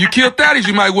Thaddeus? When you kill Thaddeus,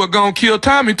 you might well go and kill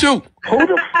Tommy, too. Who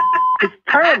the is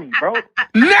Tommy, bro?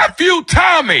 Nephew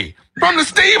Tommy from the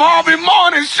Steve Harvey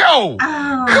Morning Show.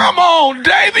 Oh. Come on,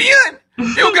 Davian.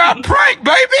 You got pranked,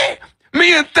 baby.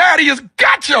 Me and Thaddeus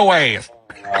got your ass.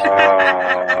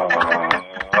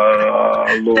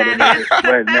 Lord, I'm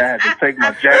sweating. I had to take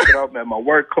my jacket off and my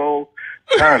work clothes.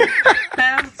 Tommy.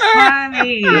 That's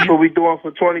funny. That's what we doing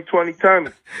for 2020,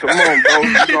 Tommy. Come on, bro.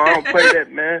 You know I don't play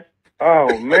that, man.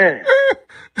 Oh, man.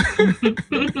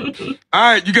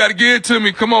 All right, you got to give it to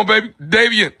me. Come on, baby.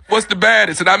 Davian, what's the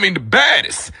baddest, and I mean the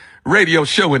baddest radio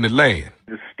show in the land?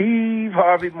 The Steve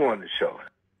Harvey Morning Show.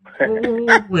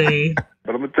 Ooh-wee.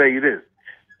 But I'm going to tell you this.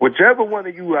 Whichever one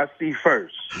of you I see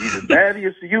first, either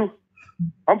Thaddeus or you,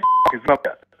 I'm f***ing up.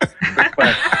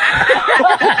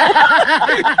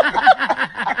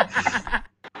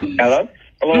 Hello?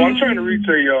 Hello, I'm trying to reach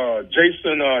a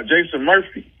Jason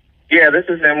Murphy. Yeah, this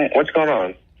is him. What's going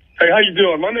on? Hey, how you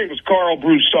doing? My name is Carl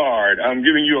Broussard. I'm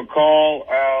giving you a call.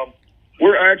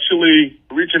 We're actually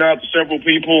reaching out to several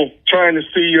people, trying to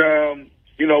see,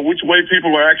 which way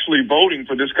people are actually voting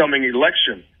for this coming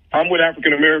election. I'm with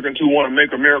African Americans who want to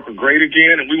make America great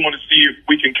again, and we want to see if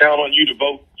we can count on you to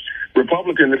vote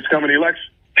Republican this coming election.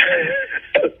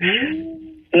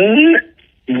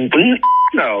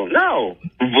 No.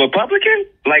 Republican?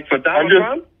 Like for Donald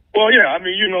Trump? Well, yeah, I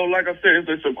mean, like I said,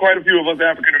 there's quite a few of us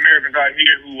African Americans out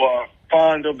here who are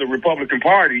fond of the Republican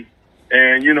Party.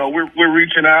 And, we're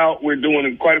reaching out. We're doing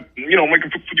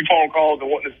making a few phone calls and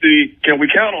wanting to see, can we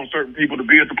count on certain people to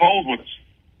be at the polls with us?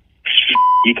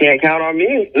 You can't count on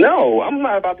me? No, I'm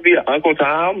not about to be an Uncle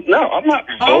Tom. No, I'm not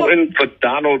voting for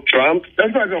Donald Trump.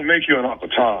 That's not going to make you an Uncle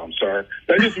Tom, sir.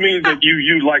 That just means that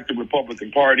you like the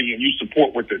Republican Party and you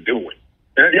support what they're doing.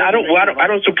 I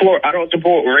don't support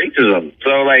racism.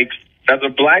 So, like, as a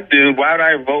black dude, why would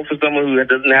I vote for someone who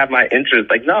doesn't have my interest?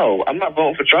 Like, no, I'm not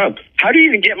voting for Trump. How do you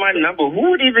even get my number?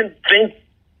 Who would even think?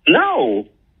 No.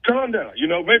 Calm down.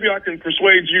 Maybe I can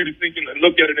persuade you to think and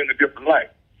look at it in a different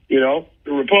light. The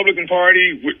Republican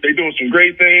Party, they're doing some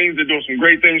great things. They're doing some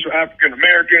great things for African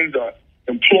Americans.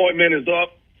 Employment is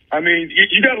up. I mean,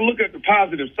 you got to look at the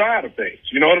positive side of things.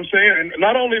 You know what I'm saying? And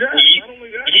not only that.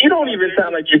 You don't even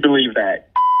sound like you believe that.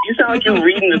 You sound like you're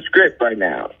reading the script right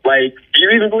now. Like, do you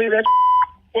even believe that?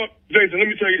 Well, Jason, let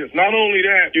me tell you this. Not only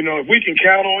that, if we can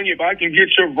count on you, if I can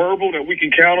get your verbal that we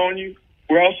can count on you,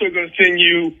 we're also going to send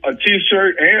you a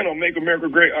T-shirt and a Make America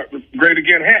Great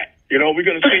Again hat. We're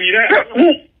going to send you that.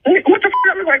 What the f***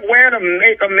 I look like wearing a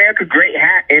Make America Great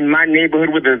hat in my neighborhood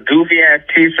with a goofy-ass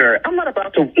T-shirt? I'm not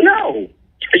about to... No.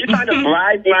 Are you trying to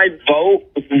bribe my vote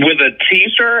with a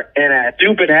T-shirt and a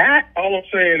stupid hat? All I'm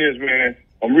saying is, man,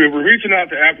 we're reaching out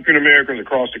to African Americans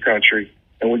across the country.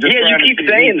 And we're just you keep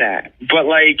saying that, but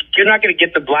like you're not going to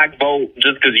get the black vote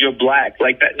just because you're black.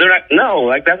 Like that, they're not. No,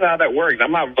 like that's not how that works.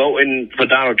 I'm not voting for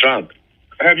Donald Trump.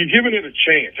 Have you given it a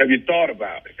chance? Have you thought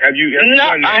about it? No,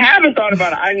 I haven't thought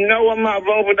about it. I know I'm not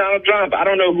voting for Donald Trump. I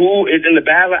don't know who is in the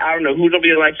ballot. I don't know who's going to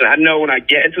be elected. I know when I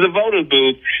get into the voters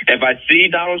booth, if I see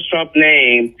Donald Trump's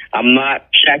name, I'm not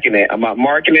checking it. I'm not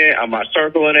marking it. I'm not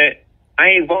circling it.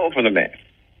 I ain't voting for the man.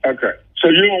 Okay. So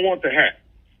you don't want the hat?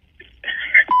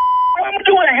 I'm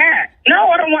doing a hat. No,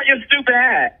 I don't want your stupid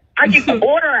hat. I can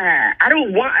order a hat. I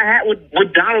don't want a hat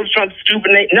with Donald Trump's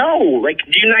stupid name. No, like,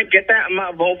 do you not get that? I'm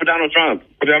not voting for Donald Trump.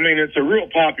 But I mean, it's a real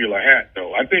popular hat,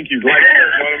 though. I think you'd like it. You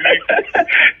know what I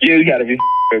mean? You gotta be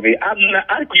with me. I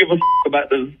don't give a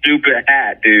about this stupid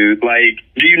hat, dude. Like,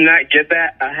 do you not get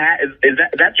that? A hat is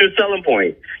that's your selling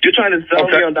point. You're trying to sell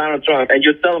me on Donald Trump, and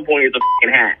your selling point is a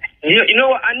fucking hat. You know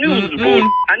what? I knew it was bullshit.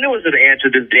 I knew I should have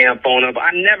answered this damn phone up.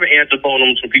 I never answer phone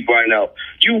numbers from people I know.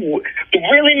 You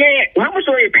really, man? How much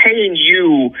are they paying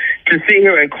you to sit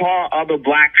here and call other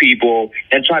black people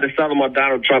and try to sell them on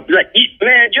Donald Trump? Like,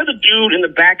 man, you're the dude in the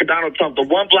back of Donald Trump, the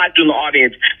one black dude in the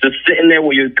audience, just sitting there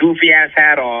with your goofy ass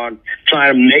hat on,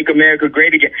 trying to make America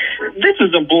great again. This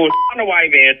is some bullshit. I don't know why I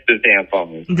even answered this damn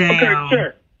phone. Damn. Okay,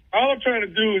 sir. All I'm trying to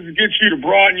do is get you to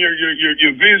broaden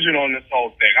your vision on this whole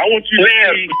thing. I want you to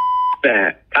see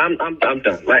that. I'm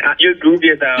done. Like, you're goofy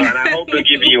as hell, and I hope they're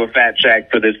giving you a fat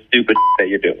check for this stupid that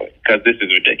you're doing, because this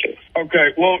is ridiculous.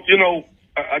 Okay, well, you know,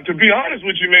 to be honest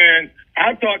with you, man,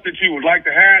 I thought that you would like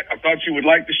the hat. I thought you would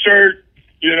like the shirt.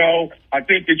 You know, I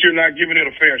think that you're not giving it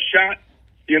a fair shot.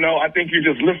 You know, I think you're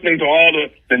just listening to all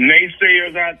the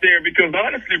naysayers out there, because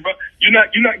honestly, bro, you're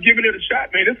not giving it a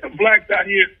shot, man. There's some blacks out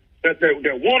here that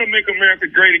want to make America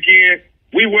great again.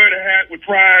 We wear the hat with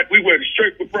pride. We wear the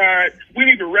shirt with pride. We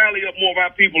need to rally up more of our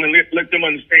people and let them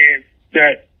understand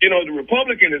that, you know, the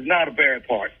Republican is not a bad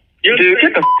party. Dude,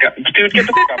 get the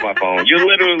fuck off my phone. You're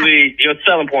literally, your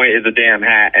selling point is a damn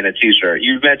hat and a T-shirt.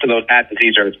 You've mentioned those hats and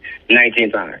T-shirts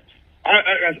 19 times.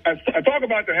 I talk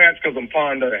about the hats because I'm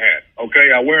fond of the hat. Okay,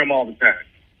 I wear them all the time.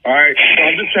 All right, so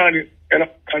I'm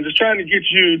just trying to get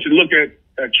you to look at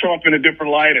Trump in a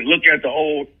different light and look at the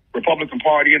whole Republican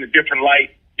Party in a different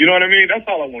light. You know what I mean? That's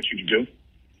all I want you to do.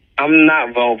 I'm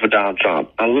not voting for Donald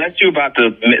Trump. Unless you're about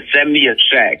to send me a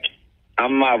check,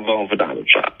 I'm not voting for Donald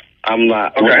Trump. I'm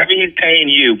not. Okay. Whatever he's paying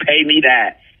you, pay me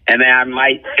that. And then I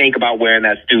might think about wearing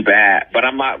that stupid hat. But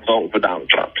I'm not voting for Donald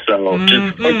Trump. So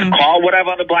just call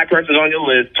whatever other black person's on your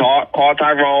list. Call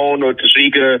Tyrone or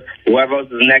Tashika, whoever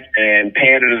else is next, and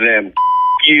pander to them.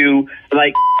 You,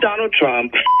 like, Donald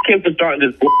Trump, him for starting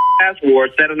this ass war,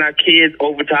 sending our kids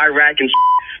over to Iraq and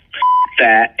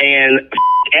that, and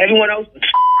everyone else,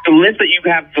 the list that you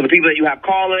have for the people that you have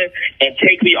calling, and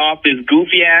take me off this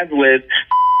goofy ass list.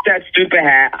 That stupid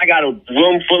hat. I got a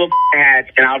room full of hats,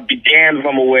 and I'll be damned if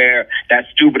I'm gonna wear that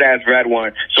stupid ass red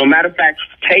one. So, matter of fact,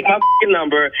 take my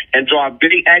number and draw a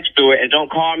big X through it, and don't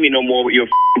call me no more with your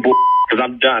because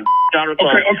I'm done. Donald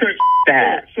Trump. Okay.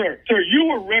 Sir, you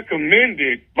were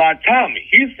recommended by Tommy.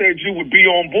 He said you would be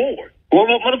on board. Well,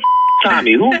 what the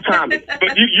Tommy? Who's Tommy?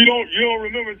 But you don't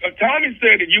remember? Tommy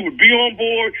said that you would be on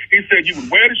board. He said you would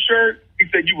wear the shirt. He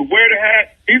said you would wear the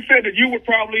hat. He said that you would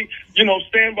probably,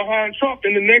 stand behind Trump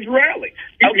in the next rally.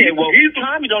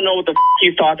 Tommy don't know what the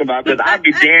he's talking about, because I'd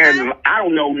be damned. I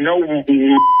don't know no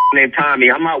named Tommy.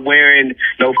 I'm not wearing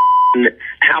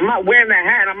I'm not wearing that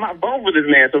hat. I'm not voting for this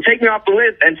man. So take me off the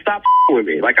list and stop with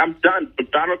me. Like, I'm done.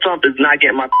 Donald Trump is not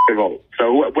getting my vote.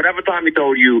 So whatever Tommy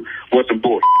told you was some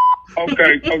bullshit.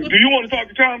 Okay. Do you want to talk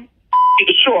to Tommy?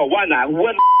 Sure, why not?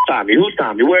 What Tommy? Who's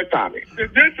Tommy? Where's Tommy?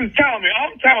 This is Tommy.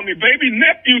 I'm Tommy, baby.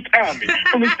 Nephew Tommy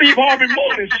from the Steve Harvey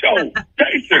Morning Show.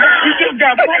 Jason, you just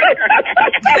got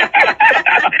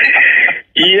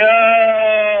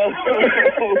Yo,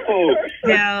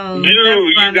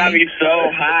 dude, you got me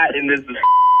so hot in this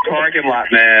parking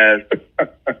lot, man.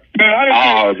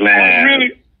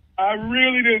 I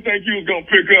really didn't think you was gonna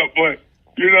pick up, but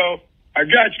I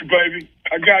got you, baby.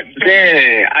 I got you.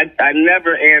 Dang, I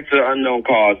never answer unknown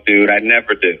calls, dude. I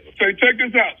never do. So check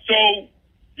this out. So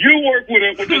you work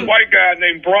with this white guy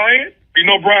named Brian. You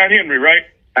know Brian Henry, right?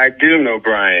 I do know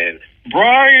Brian.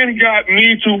 Brian got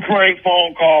me to prank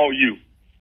phone call you.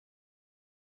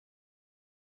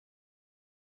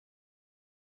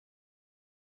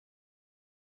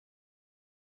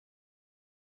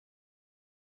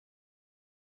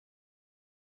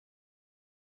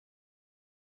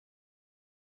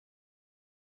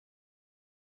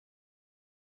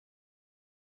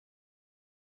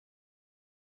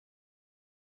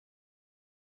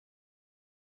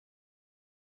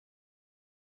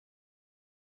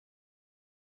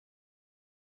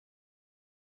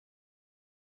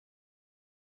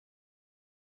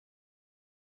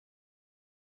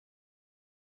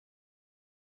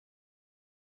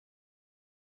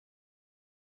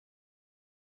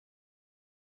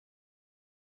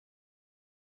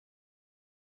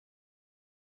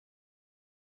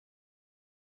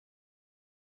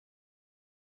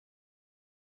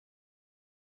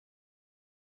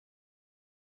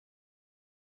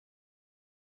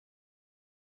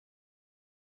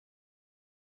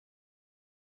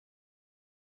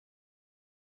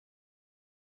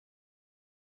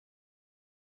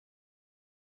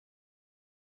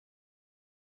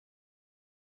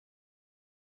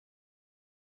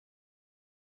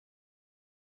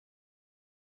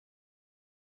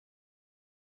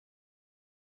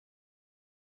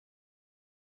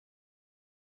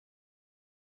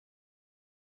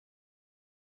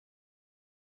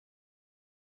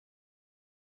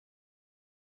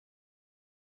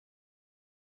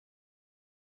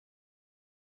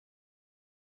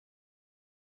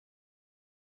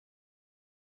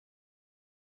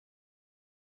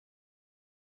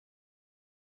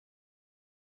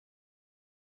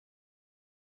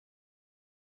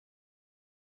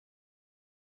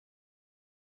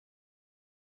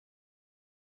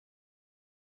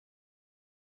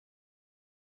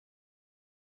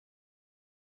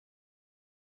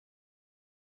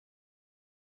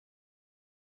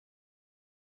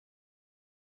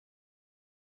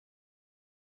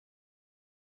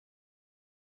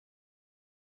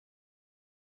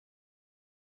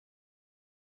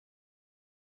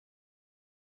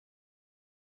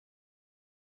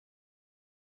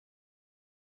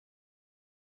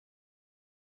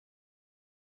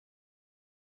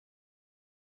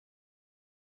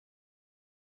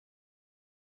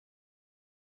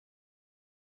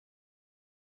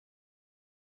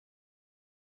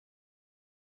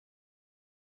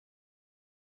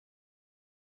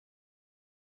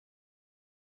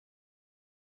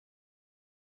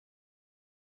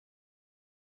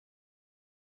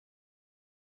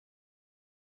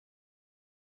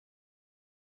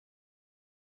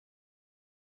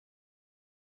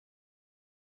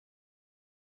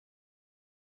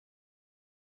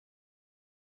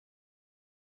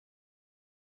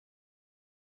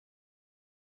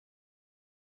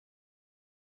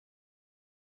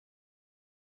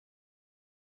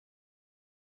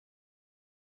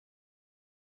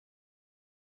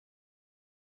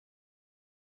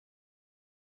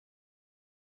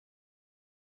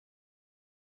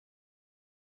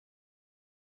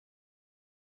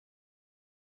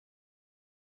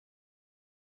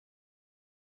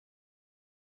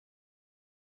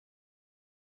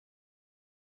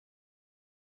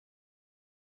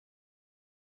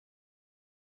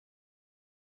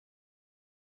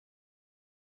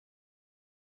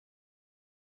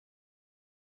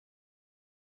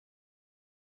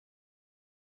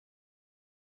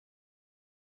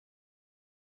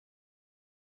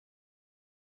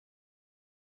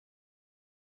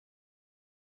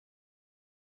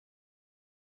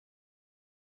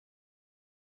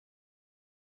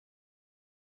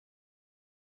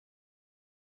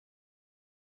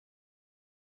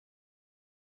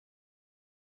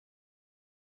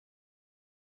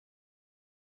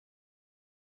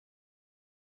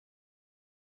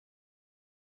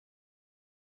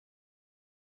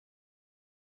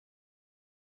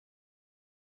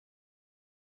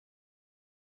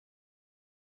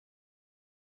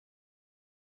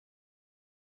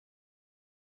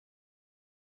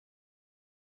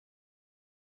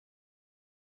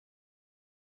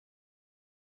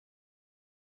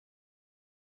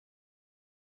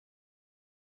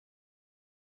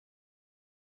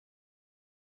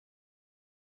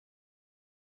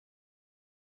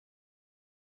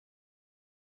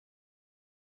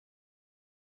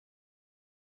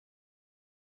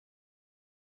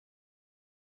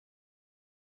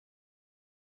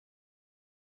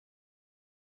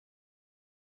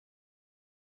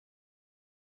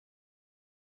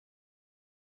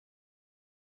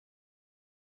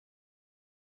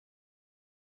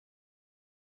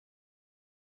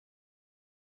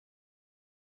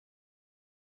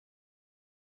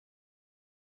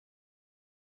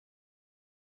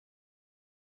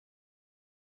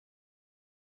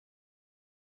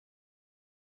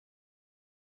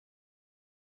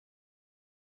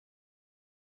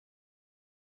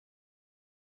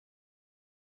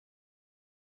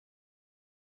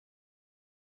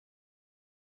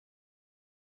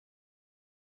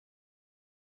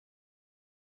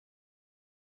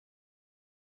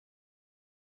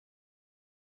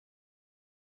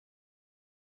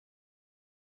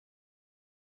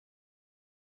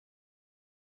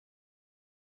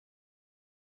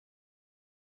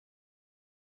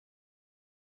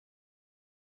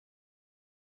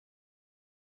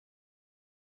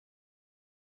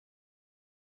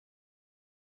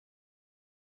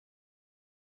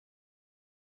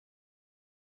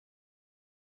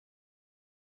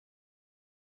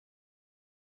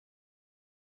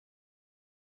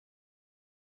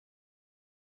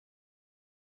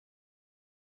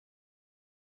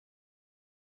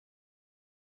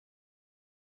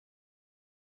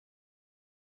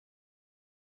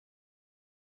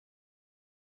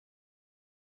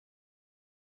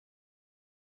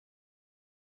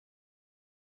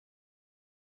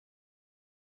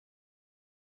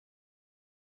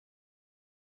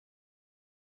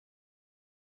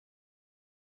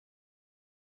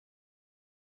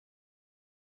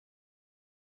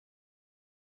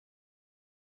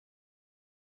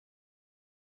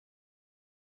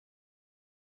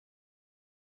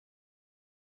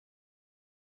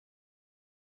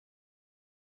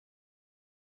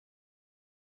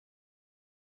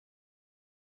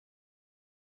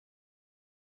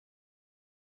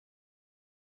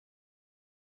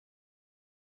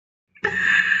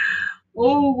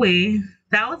 Oh, wait.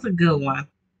 That was a good one.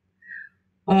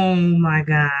 Oh, my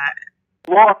God.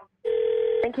 Warren.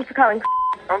 Thank you for calling.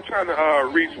 I'm trying to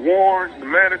reach Warren, the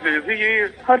manager. Is he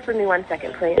in? Hold for me 1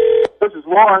 second, please. This is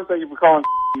Warren. Thank you for calling.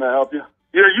 May I help you?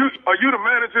 Yeah, are you the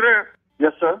manager there?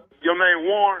 Yes, sir. Your name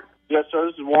Warren? Yes, sir.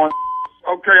 This is Warren.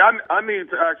 Okay, I need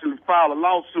to actually file a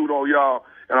lawsuit on y'all,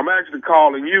 and I'm actually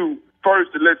calling you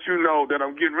first to let you know that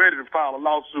I'm getting ready to file a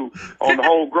lawsuit on the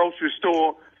whole grocery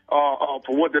store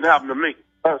for what did happen to me.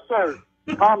 Sir,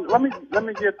 let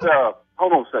me get.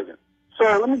 Hold on a second,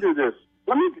 sir. Let me do this.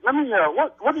 Let me.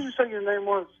 What did you say your name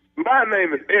was? My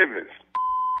name is Evans.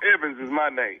 Evans is my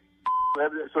name.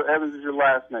 So Evans is your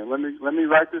last name. Let me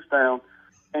write this down.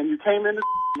 And you came into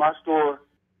my store.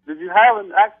 Did you have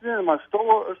an accident in my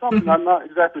store or something? I'm not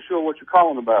exactly sure what you're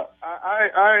calling about. I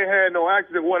ain't had no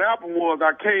accident. What happened was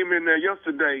I came in there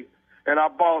yesterday and I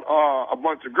bought a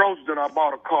bunch of groceries and I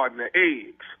bought a carton of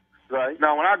eggs. Right.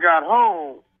 Now when I got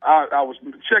home, I was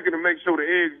checking to make sure the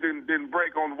eggs didn't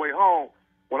break on the way home.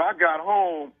 When I got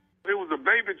home, there was a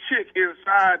baby chick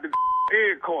inside the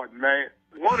egg carton, man.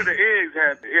 One of the eggs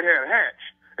had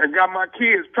hatched and got my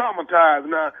kids traumatized.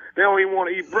 Now, they don't even want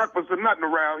to eat breakfast or nothing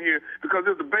around here because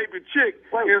there's a baby chick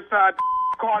inside the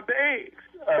carton of eggs.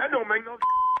 That don't make no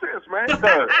sense, man.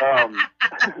 Sir,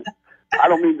 I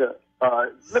don't mean to,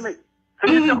 so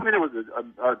you told me there was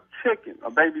a chicken, a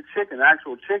baby chicken,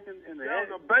 actual chicken in the egg?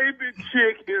 There's a baby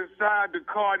chick inside the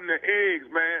carton of eggs,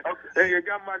 man. Okay. They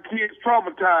got my kids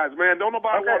traumatized, man. Don't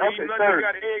nobody want to eat nothing. Sir, You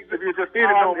got eggs if you just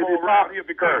no more around here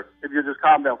because... Sir, if you just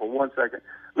calm down for 1 second.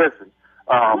 Listen.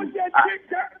 Put that chick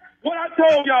down. What I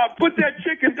told y'all, put that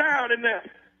chicken down in there.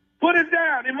 Put it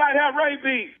down. It might have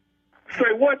rabies.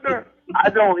 Say what the? I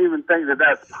don't even think that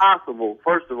that's possible,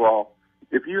 first of all.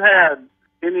 If you had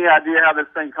any idea how this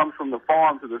thing comes from the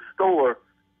farm to the store,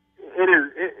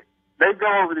 they go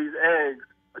over these eggs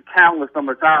a countless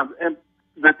number of times. And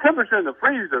the temperature in the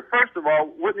freezer, first of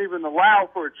all, wouldn't even allow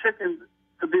for a chicken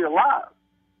to be alive.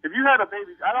 If you had a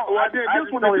baby, I don't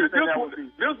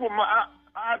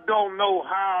know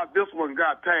how this one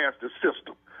got past the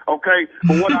system, okay?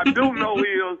 But what I do know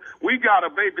is we got a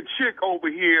baby chick over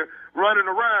here running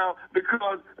around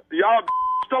because y'all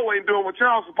store ain't doing what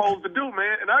y'all supposed to do,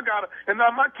 man. And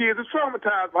now my kids are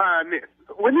traumatized behind this.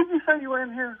 When did you say you were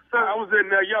in here, sir? I was in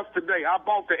there yesterday. I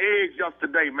bought the eggs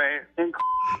yesterday, man.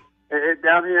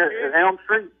 Down here at Elm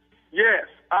Street? Yes,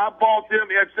 I bought them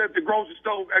at the grocery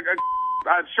store.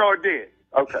 I sure did.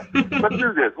 Okay, let's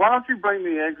do this. Why don't you bring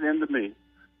the eggs in to me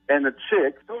and the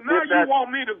chick? So now you want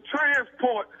me to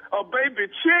transport a baby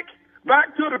chick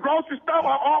back to the grocery store?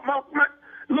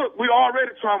 Look, we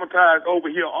already traumatized over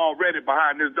here already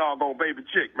behind this doggone baby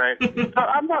chick, man.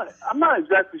 I'm not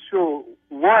exactly sure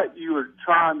what you were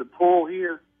trying to pull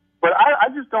here, but I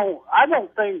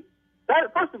don't think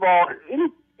that, first of all,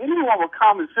 anyone with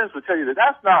common sense would tell you that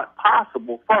that's not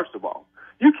possible, first of all.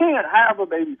 You can't have a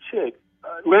baby chick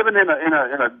living in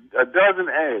a dozen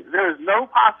eggs. There is no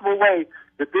possible way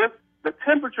that the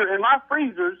temperature in my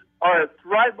freezers are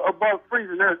right above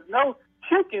freezing. There's no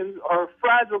chickens are a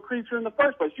fragile creature in the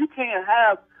first place. You can't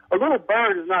have a little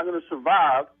bird is not going to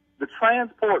survive the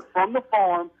transport from the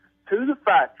farm to the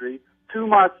factory to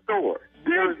my store.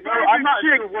 I'm not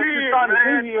sure what you're trying to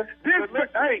do here.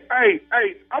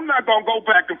 Hey, I'm not going to go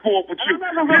back and forth with you.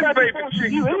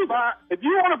 If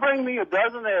you want to bring me a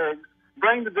dozen eggs,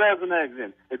 bring the dozen eggs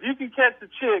in. If you can catch the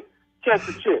chick, catch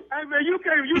the chick. Hey, man, you're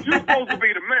supposed to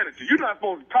be the manager. You're not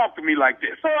supposed to talk to me like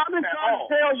this. So I've been trying to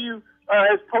tell you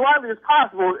as politely as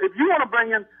possible, if you want to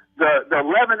bring in the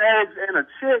 11 eggs and a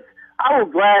chick, I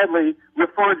will gladly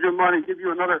refund your money, give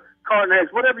you another carton of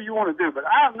eggs, whatever you want to do. But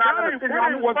I'm not going to sit here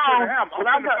on the phone. I'm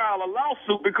going to file a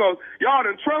lawsuit because y'all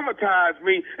done traumatized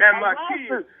me and my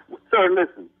kids. Sir,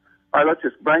 listen. All right, let's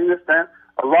just bring this down.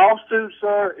 A lawsuit,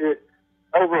 sir,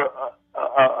 over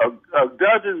a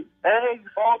dozen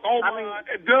eggs.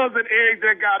 A dozen eggs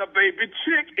that got a baby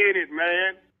chick in it,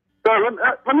 man. Sir,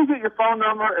 let me get your phone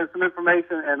number and some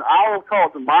information, and I will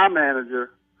call to my manager,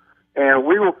 and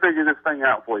we will figure this thing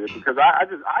out for you. Because I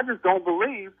just don't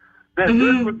believe that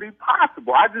this would be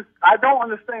possible. I don't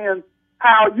understand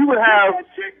how you would have.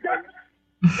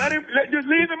 Just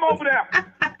leave him over there.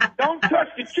 Don't touch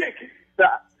the chicken.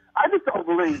 I just don't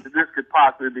believe that this could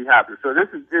possibly be happening. So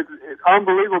it's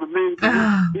unbelievable to me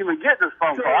to even get this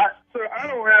phone call. Sir, I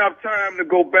don't have time to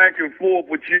go back and forth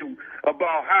with you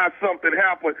about how something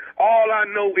happened. All I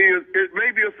know is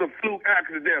maybe it's a fluke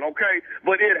accident, okay?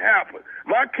 But it happened.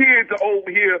 My kids are over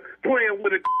here playing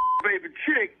with a baby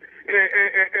chick,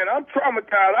 and I'm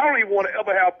traumatized. I don't even want to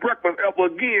ever have breakfast ever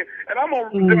again. And I'm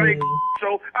going to make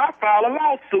so I file a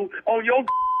lawsuit on your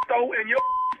store and your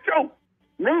show.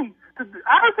 Me?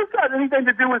 How does this got anything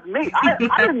to do with me? I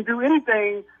didn't do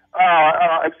anything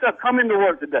except come into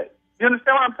work today. You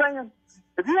understand what I'm saying?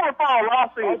 If you want to file a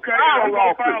lawsuit, okay, I'm going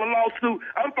to file a lawsuit.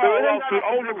 I'm filing a lawsuit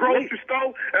on the grocery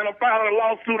store, and I'm filing a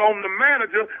lawsuit on the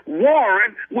manager,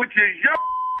 Warren, which is your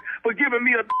for giving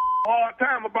me a hard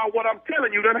time about what I'm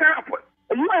telling you that happened.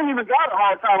 You ain't even got a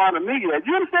hard time out of me yet.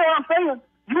 You understand what I'm saying?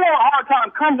 You want a hard time,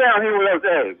 come down here with those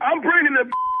eggs. I'm bringing the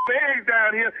eggs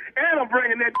down here, and I'm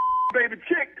bringing that baby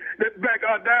chick that's back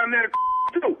down there,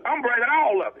 too. I'm bringing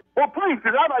all of it. Well, please,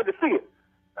 because I'd like to see it.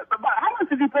 How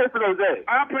much did you pay for those eggs?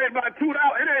 I paid about $2.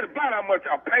 It ain't about how much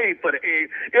I paid for the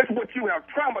eggs. It's what you have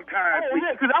traumatized me.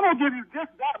 Yeah, because I'm going to give you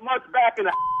just that much back in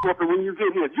the when you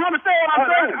get here. Do you understand what I'm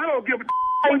saying? I don't give a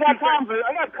I got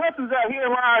cousins out here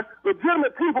in line,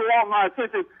 legitimate people want my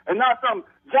attention, and not some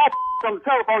jack on the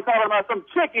telephone talking about some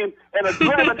chicken and a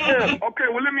grabbing egg. Okay,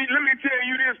 well, let me tell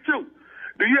you this, too.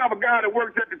 Do you have a guy that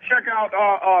works at the checkout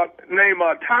named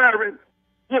Tyrant?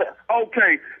 Yes.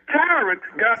 Okay, Tyrant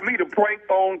got me to prank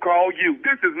phone call you.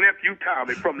 This is Nephew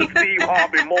Tommy from the Steve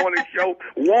Harvey Morning Show.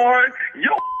 Warren,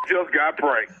 your just got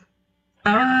pranked.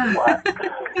 What?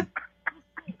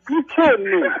 You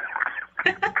kidding me?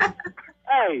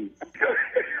 Hey.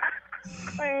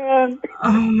 Man.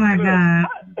 Oh, my God.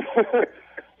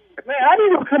 Man, how do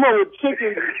you come up with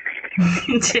chicken?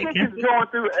 Chicken's going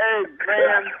through eggs,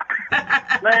 man.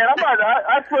 Man,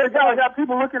 I swear to God, I got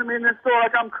people looking at me in this store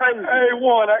like I'm crazy. Hey,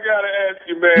 Warren, I got to ask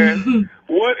you, man,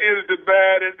 what is the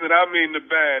baddest, and I mean the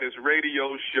baddest,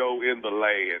 radio show in the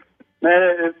land?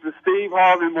 Man, it's the Steve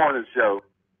Harvey Morning Show.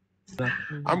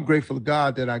 I'm grateful to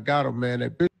God that I got him,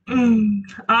 man.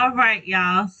 All right,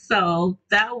 y'all. So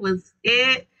that was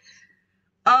it.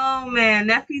 Oh man,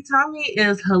 Nephew Tommy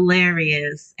is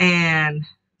hilarious, and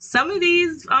some of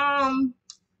these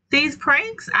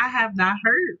pranks I have not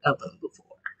heard of them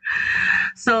before.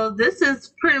 So this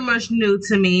is pretty much new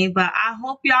to me, but I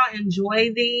hope y'all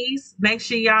enjoy these. Make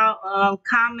sure y'all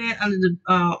comment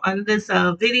under this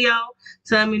video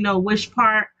to let me know which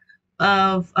part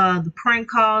of the prank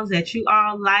calls that you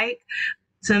all like.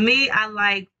 To me, I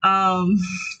like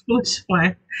which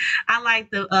one? I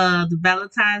like the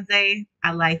Valentine's Day.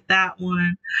 I like that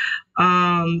one.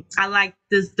 I like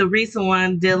the recent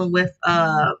one dealing with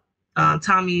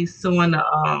Tommy suing the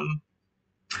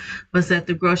was at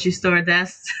the grocery store.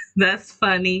 That's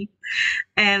funny.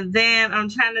 And then I'm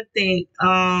trying to think.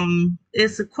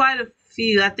 It's quite a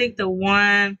few. I think the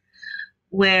one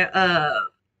where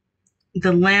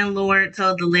the landlord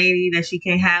told the lady that she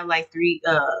can't have like three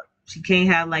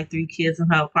kids in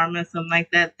her apartment, something like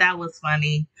that. That was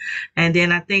funny. And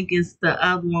then I think it's the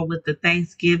other one with the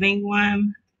Thanksgiving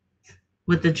one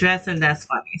with the dressing. That's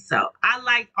funny. So I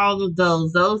like all of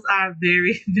those. Those are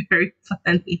very, very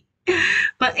funny.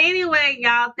 But anyway,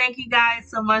 y'all, thank you guys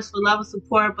so much for love and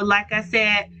support. But like I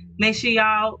said, make sure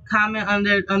y'all comment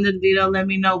under the video. Let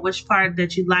me know which part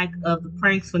that you like of the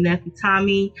pranks for Nephew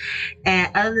Tommy.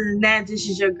 And other than that, this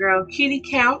is your girl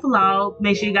CutieKam vlog.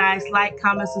 Make sure you guys like,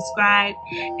 comment, subscribe,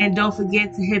 and don't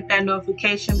forget to hit that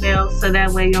notification bell so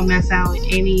that way you don't miss out on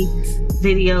any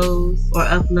videos or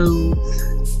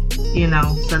uploads. You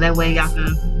know, so that way y'all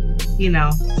can, you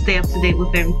know, stay up to date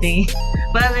with everything.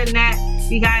 But other than that,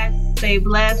 you guys stay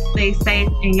blessed, stay safe,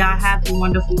 and y'all have a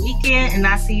wonderful weekend. And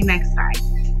I'll see you next time.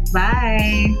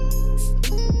 Bye.